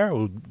in there?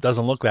 Who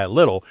doesn't look that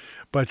little,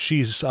 but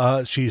she's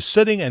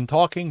sitting and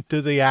talking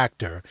to the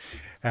actor.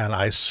 And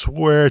I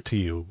swear to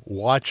you,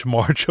 watch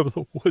March of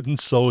the Wooden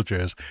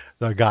Soldiers.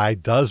 The guy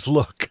does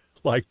look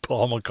like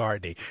Paul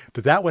McCartney.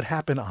 But that would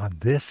happen on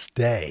this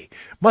day.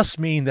 Must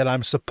mean that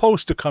I'm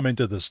supposed to come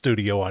into the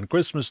studio on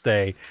Christmas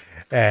Day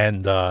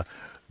and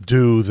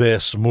do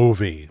this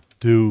movie.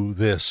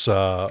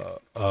 So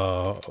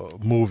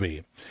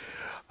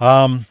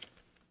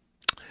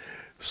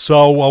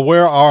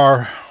where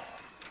are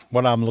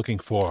what I'm looking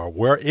for?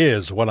 Where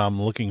is what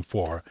I'm looking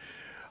for?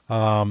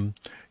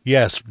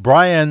 Yes,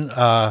 Brian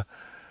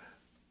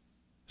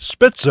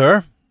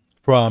Spitzer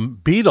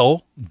from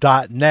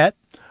Beatle.net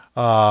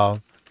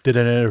did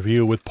an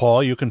interview with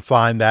Paul. You can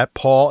find that.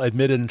 Paul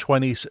admitted in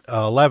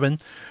 2011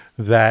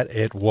 that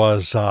it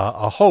was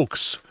a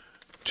hoax.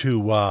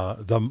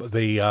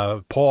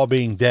 The Paul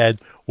being dead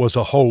was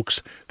a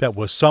hoax that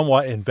was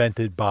somewhat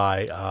invented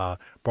by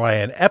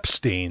Brian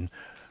Epstein,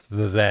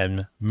 the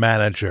then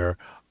manager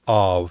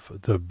of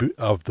the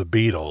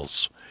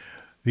Beatles.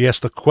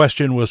 Yes, the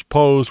question was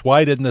posed,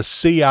 why didn't the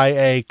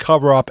CIA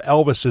cover up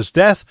Elvis's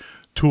death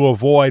to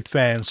avoid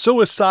fan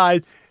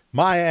suicide?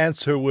 My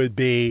answer would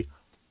be,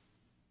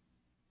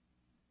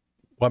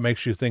 what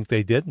makes you think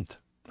they didn't?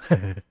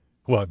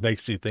 What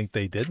makes you think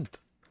they didn't?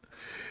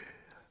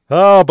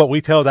 Oh, but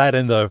we tell that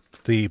in the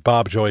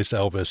Bob Joyce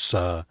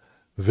Elvis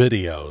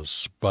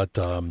videos. But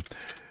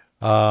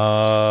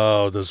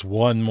there's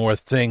one more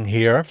thing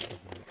here.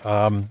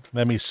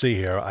 Let me see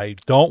here. I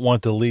don't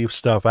want to leave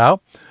stuff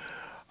out.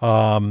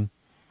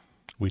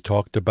 We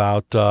talked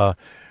about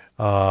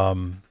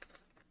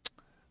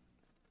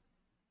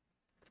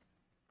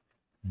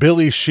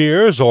Billy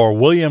Shears or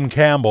William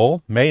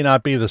Campbell. May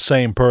not be the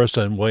same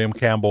person. William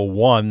Campbell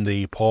won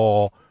the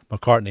Paul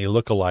McCartney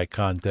lookalike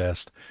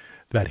contest,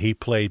 that he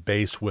played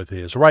bass with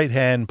his right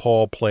hand.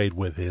 Paul played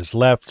with his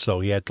left, so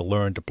he had to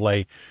learn to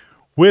play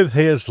with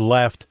his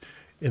left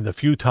in the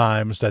few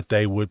times that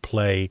they would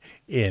play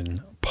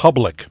in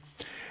public.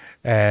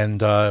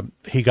 And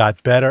he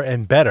got better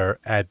and better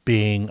at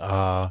being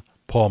Paul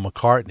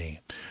McCartney.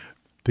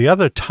 The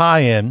other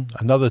tie-in,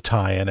 another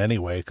tie-in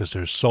anyway, because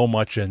there's so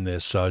much in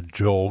this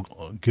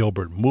Joel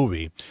Gilbert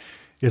movie,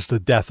 is the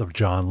death of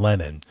John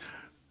Lennon.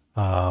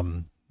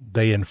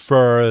 They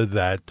infer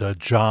that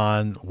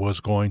John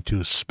was going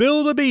to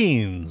spill the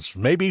beans,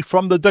 maybe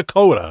from the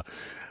Dakota,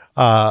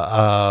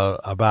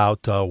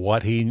 about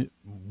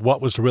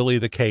what was really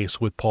the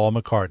case with Paul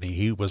McCartney.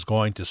 He was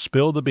going to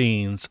spill the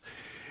beans,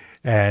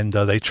 and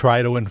they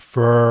try to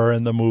infer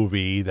in the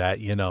movie that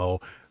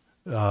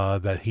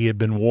that he had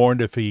been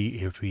warned if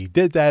he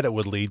did that, it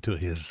would lead to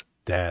his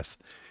death.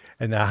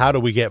 And now, how do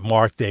we get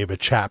Mark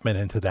David Chapman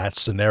into that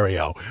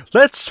scenario?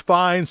 Let's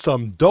find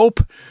some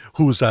dope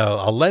who's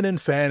a Lennon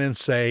fan and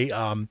say,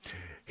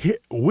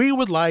 we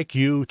would like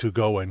you to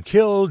go and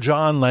kill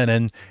John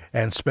Lennon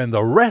and spend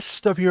the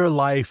rest of your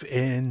life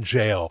in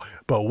jail.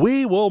 But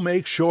we will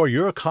make sure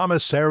your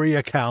commissary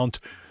account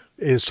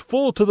is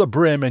full to the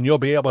brim, and you'll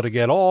be able to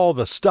get all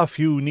the stuff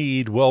you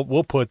need. Well,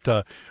 we'll put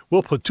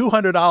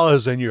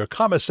 $200 in your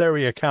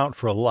commissary account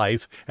for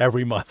life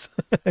every month.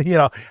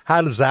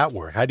 How does that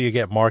work? How do you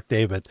get Mark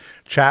David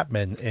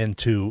Chapman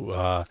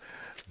into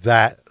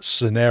that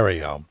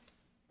scenario?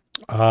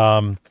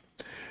 But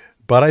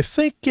I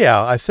think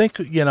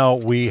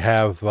we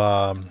have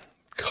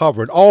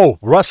covered. Oh,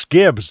 Russ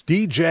Gibbs,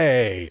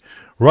 DJ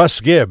Russ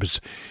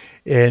Gibbs.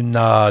 In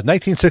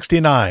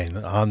 1969,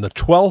 on the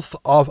 12th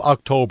of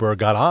October,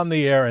 got on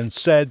the air and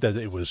said that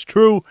it was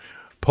true.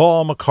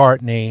 Paul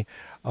McCartney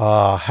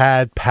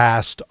had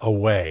passed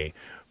away.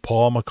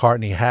 Paul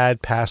McCartney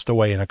had passed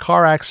away in a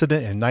car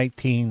accident in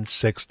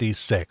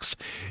 1966.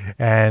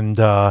 And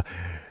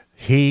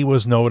he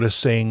was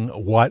noticing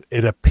what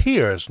it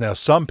appears. Now,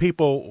 some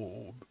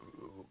people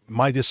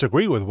might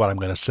disagree with what I'm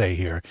going to say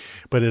here,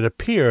 but it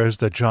appears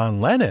that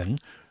John Lennon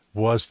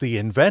was the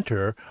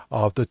inventor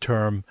of the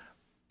term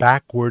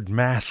backward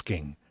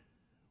masking,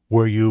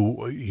 where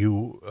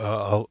you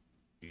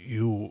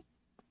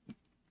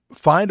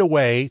find a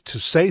way to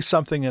say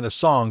something in a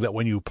song that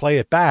when you play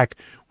it back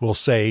will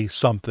say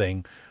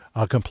something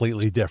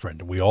completely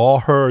different. We all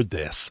heard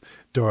this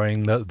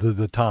during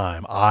the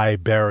time. I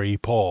bury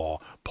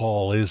Paul.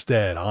 Paul is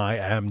dead. I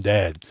am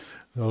dead.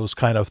 Those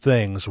kind of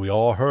things. We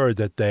all heard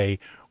that they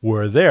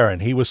were there,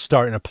 and he was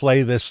starting to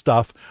play this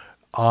stuff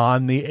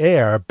on the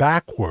air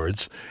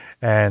backwards,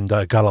 and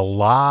got a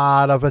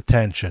lot of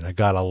attention. It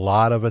got a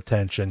lot of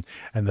attention,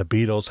 and the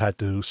Beatles had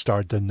to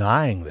start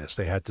denying this.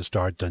 They had to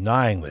start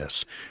denying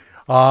this.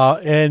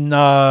 In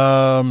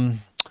the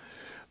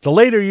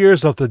later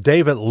years of the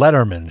David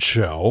Letterman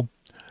show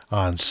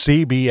on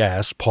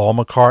CBS, Paul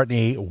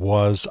McCartney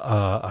was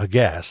a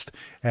guest,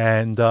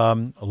 and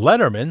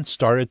Letterman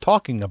started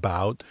talking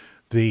about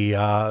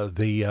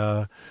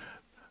the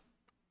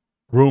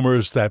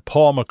rumors that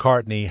Paul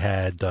McCartney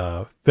had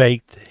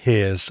faked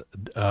his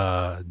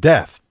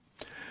death.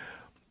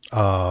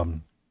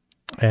 And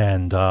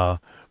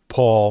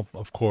Paul,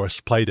 of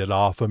course, played it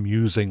off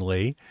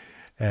amusingly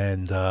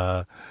and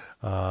said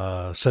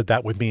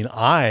that would mean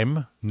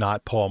I'm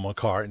not Paul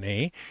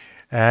McCartney.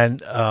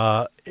 And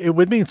it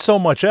would mean so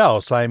much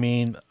else. I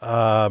mean,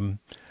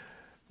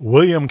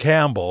 William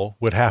Campbell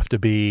would have to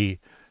be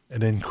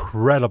an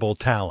incredible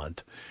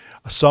talent.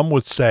 Some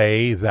would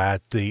say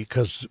that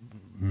because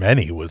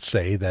many would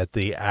say that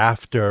the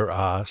after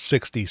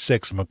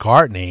 66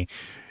 McCartney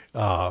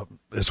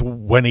is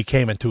when he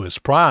came into his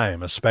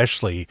prime,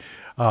 especially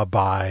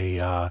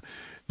by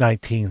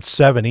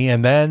 1970.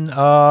 And then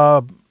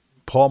Paul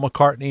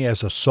McCartney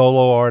as a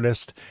solo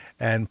artist,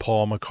 and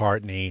Paul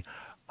McCartney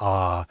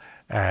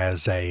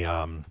as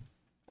the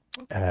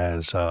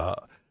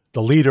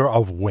leader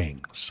of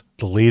Wings.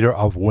 The leader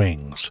of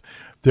Wings.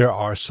 There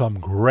are some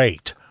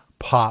great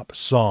pop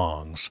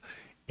songs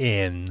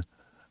in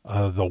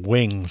the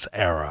Wings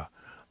era.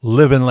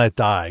 Live and Let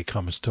Die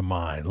comes to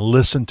mind.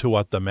 Listen to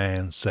What the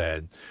Man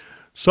Said.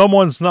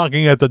 Someone's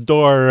knocking at the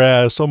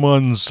door.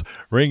 Someone's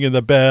ringing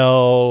the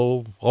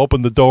bell.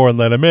 Open the door and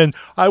let him in.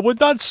 I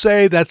would not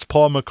say that's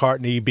Paul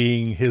McCartney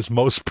being his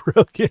most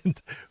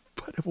brilliant,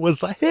 but it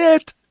was a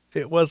hit.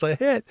 It was a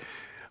hit.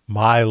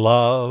 My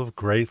Love,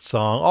 great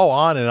song. Oh,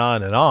 on and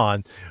on and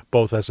on,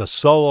 both as a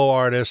solo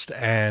artist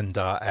and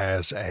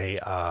as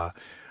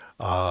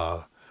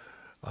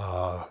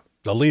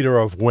the leader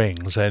of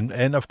Wings.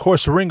 And of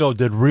course, Ringo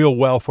did real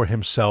well for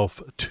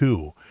himself,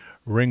 too.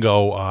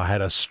 Ringo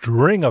had a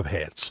string of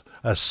hits,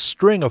 a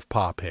string of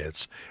pop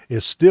hits,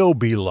 is still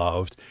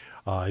beloved.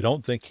 I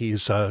don't think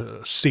he's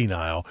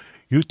senile.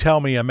 You tell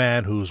me a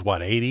man who's,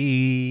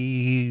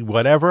 80,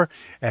 whatever,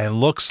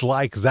 and looks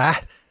like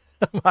that?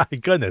 My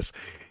goodness.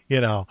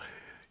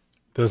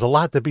 There's a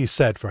lot to be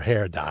said for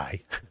hair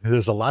dye.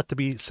 There's a lot to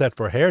be said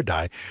for hair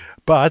dye.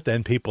 But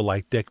then people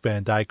like Dick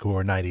Van Dyke, who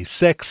are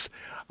 96,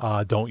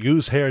 don't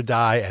use hair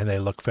dye, and they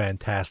look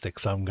fantastic.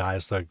 Some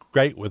guys look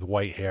great with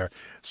white hair.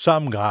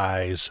 Some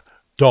guys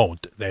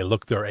don't. They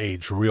look their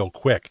age real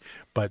quick.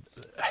 But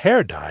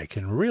hair dye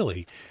can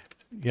really,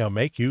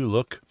 make you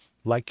look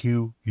like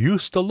you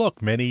used to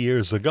look many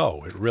years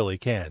ago. It really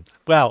can.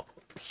 Well,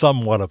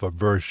 somewhat of a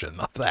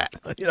version of that.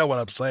 You know what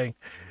I'm saying?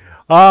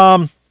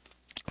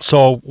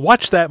 So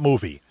watch that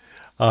movie.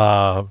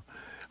 I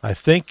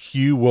think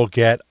you will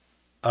get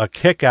a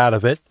kick out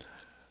of it.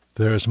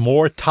 There's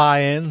more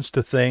tie-ins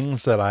to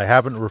things that I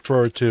haven't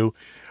referred to.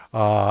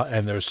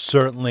 And there's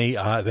certainly,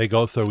 they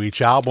go through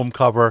each album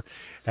cover,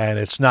 and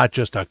it's not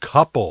just a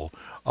couple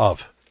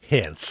of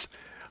hints.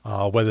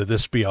 Whether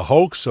this be a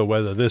hoax or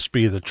whether this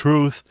be the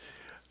truth,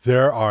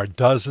 there are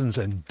dozens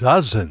and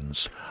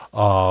dozens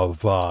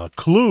of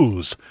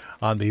clues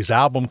on these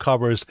album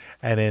covers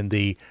and in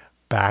the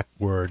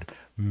backward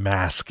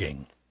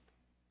masking.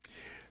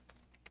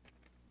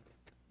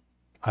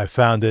 I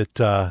found it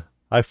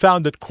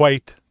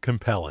quite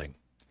compelling.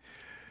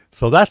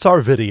 So that's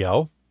our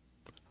video.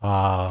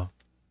 You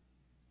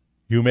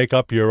make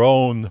up your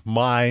own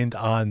mind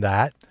on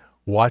that.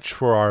 Watch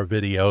for our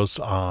videos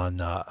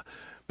on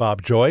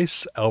Bob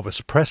Joyce,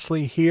 Elvis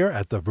Presley here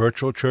at the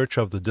Virtual Church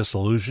of the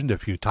Disillusioned.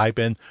 If you type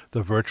in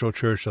the Virtual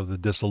Church of the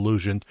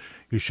Disillusioned,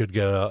 you should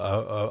get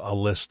a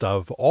list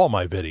of all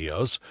my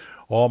videos.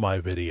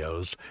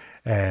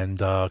 And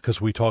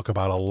because we talk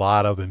about a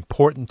lot of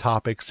important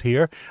topics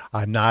here.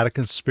 I'm not a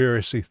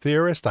conspiracy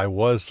theorist. I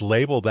was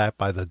labeled that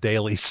by the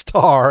Daily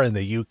Star in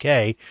the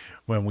UK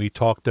when we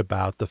talked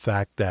about the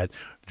fact that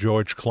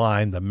George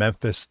Klein, the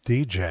Memphis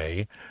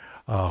DJ,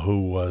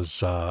 who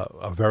was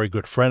a very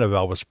good friend of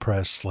Elvis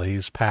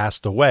Presley's,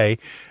 passed away.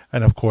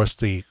 And of course,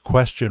 the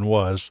question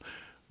was,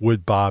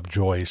 would Bob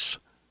Joyce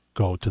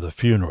go to the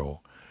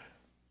funeral?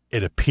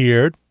 It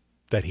appeared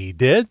that he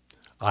did.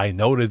 I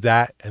noted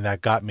that, and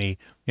that got me,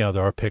 there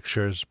are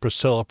pictures.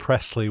 Priscilla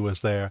Presley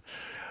was there.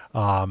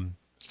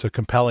 It's a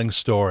compelling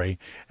story.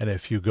 And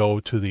if you go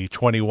to the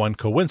 21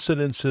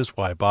 coincidences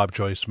why Bob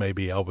Joyce may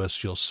be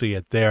Elvis, you'll see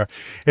it there.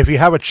 If you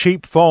have a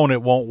cheap phone,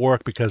 it won't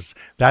work because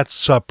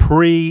that's a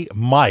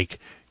pre-mic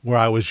where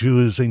I was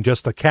using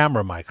just the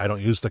camera mic. I don't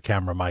use the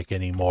camera mic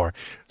anymore.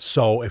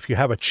 So if you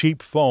have a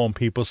cheap phone,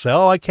 people say,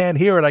 oh, I can't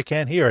hear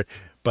it.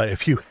 But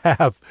if you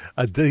have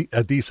a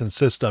decent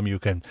system, you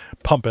can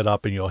pump it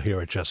up and you'll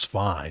hear it just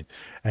fine.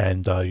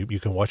 And you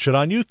can watch it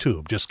on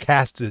YouTube. Just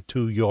cast it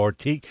to your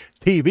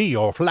TV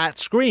or flat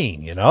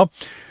screen,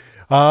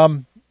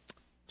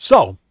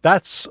 So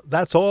that's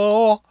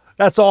all.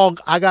 That's all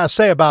I got to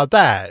say about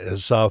that,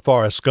 as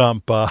far as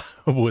Scump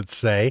would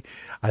say.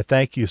 I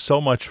thank you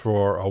so much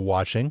for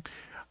watching.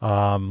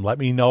 Let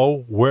me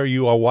know where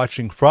you are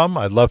watching from.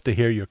 I'd love to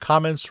hear your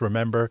comments.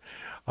 Remember,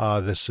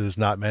 this is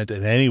not meant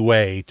in any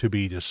way to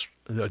be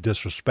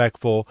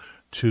disrespectful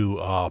to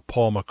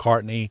Paul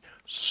McCartney,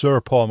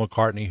 Sir Paul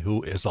McCartney,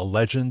 who is a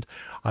legend.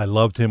 I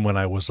loved him when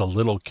I was a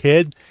little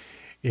kid.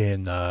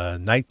 In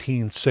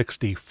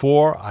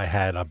 1964, I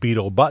had a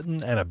Beatle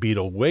button and a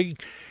Beatle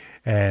wig,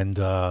 and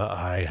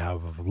I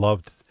have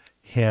loved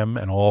him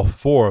and all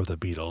four of the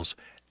Beatles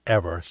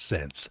ever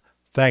since.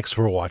 Thanks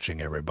for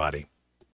watching, everybody.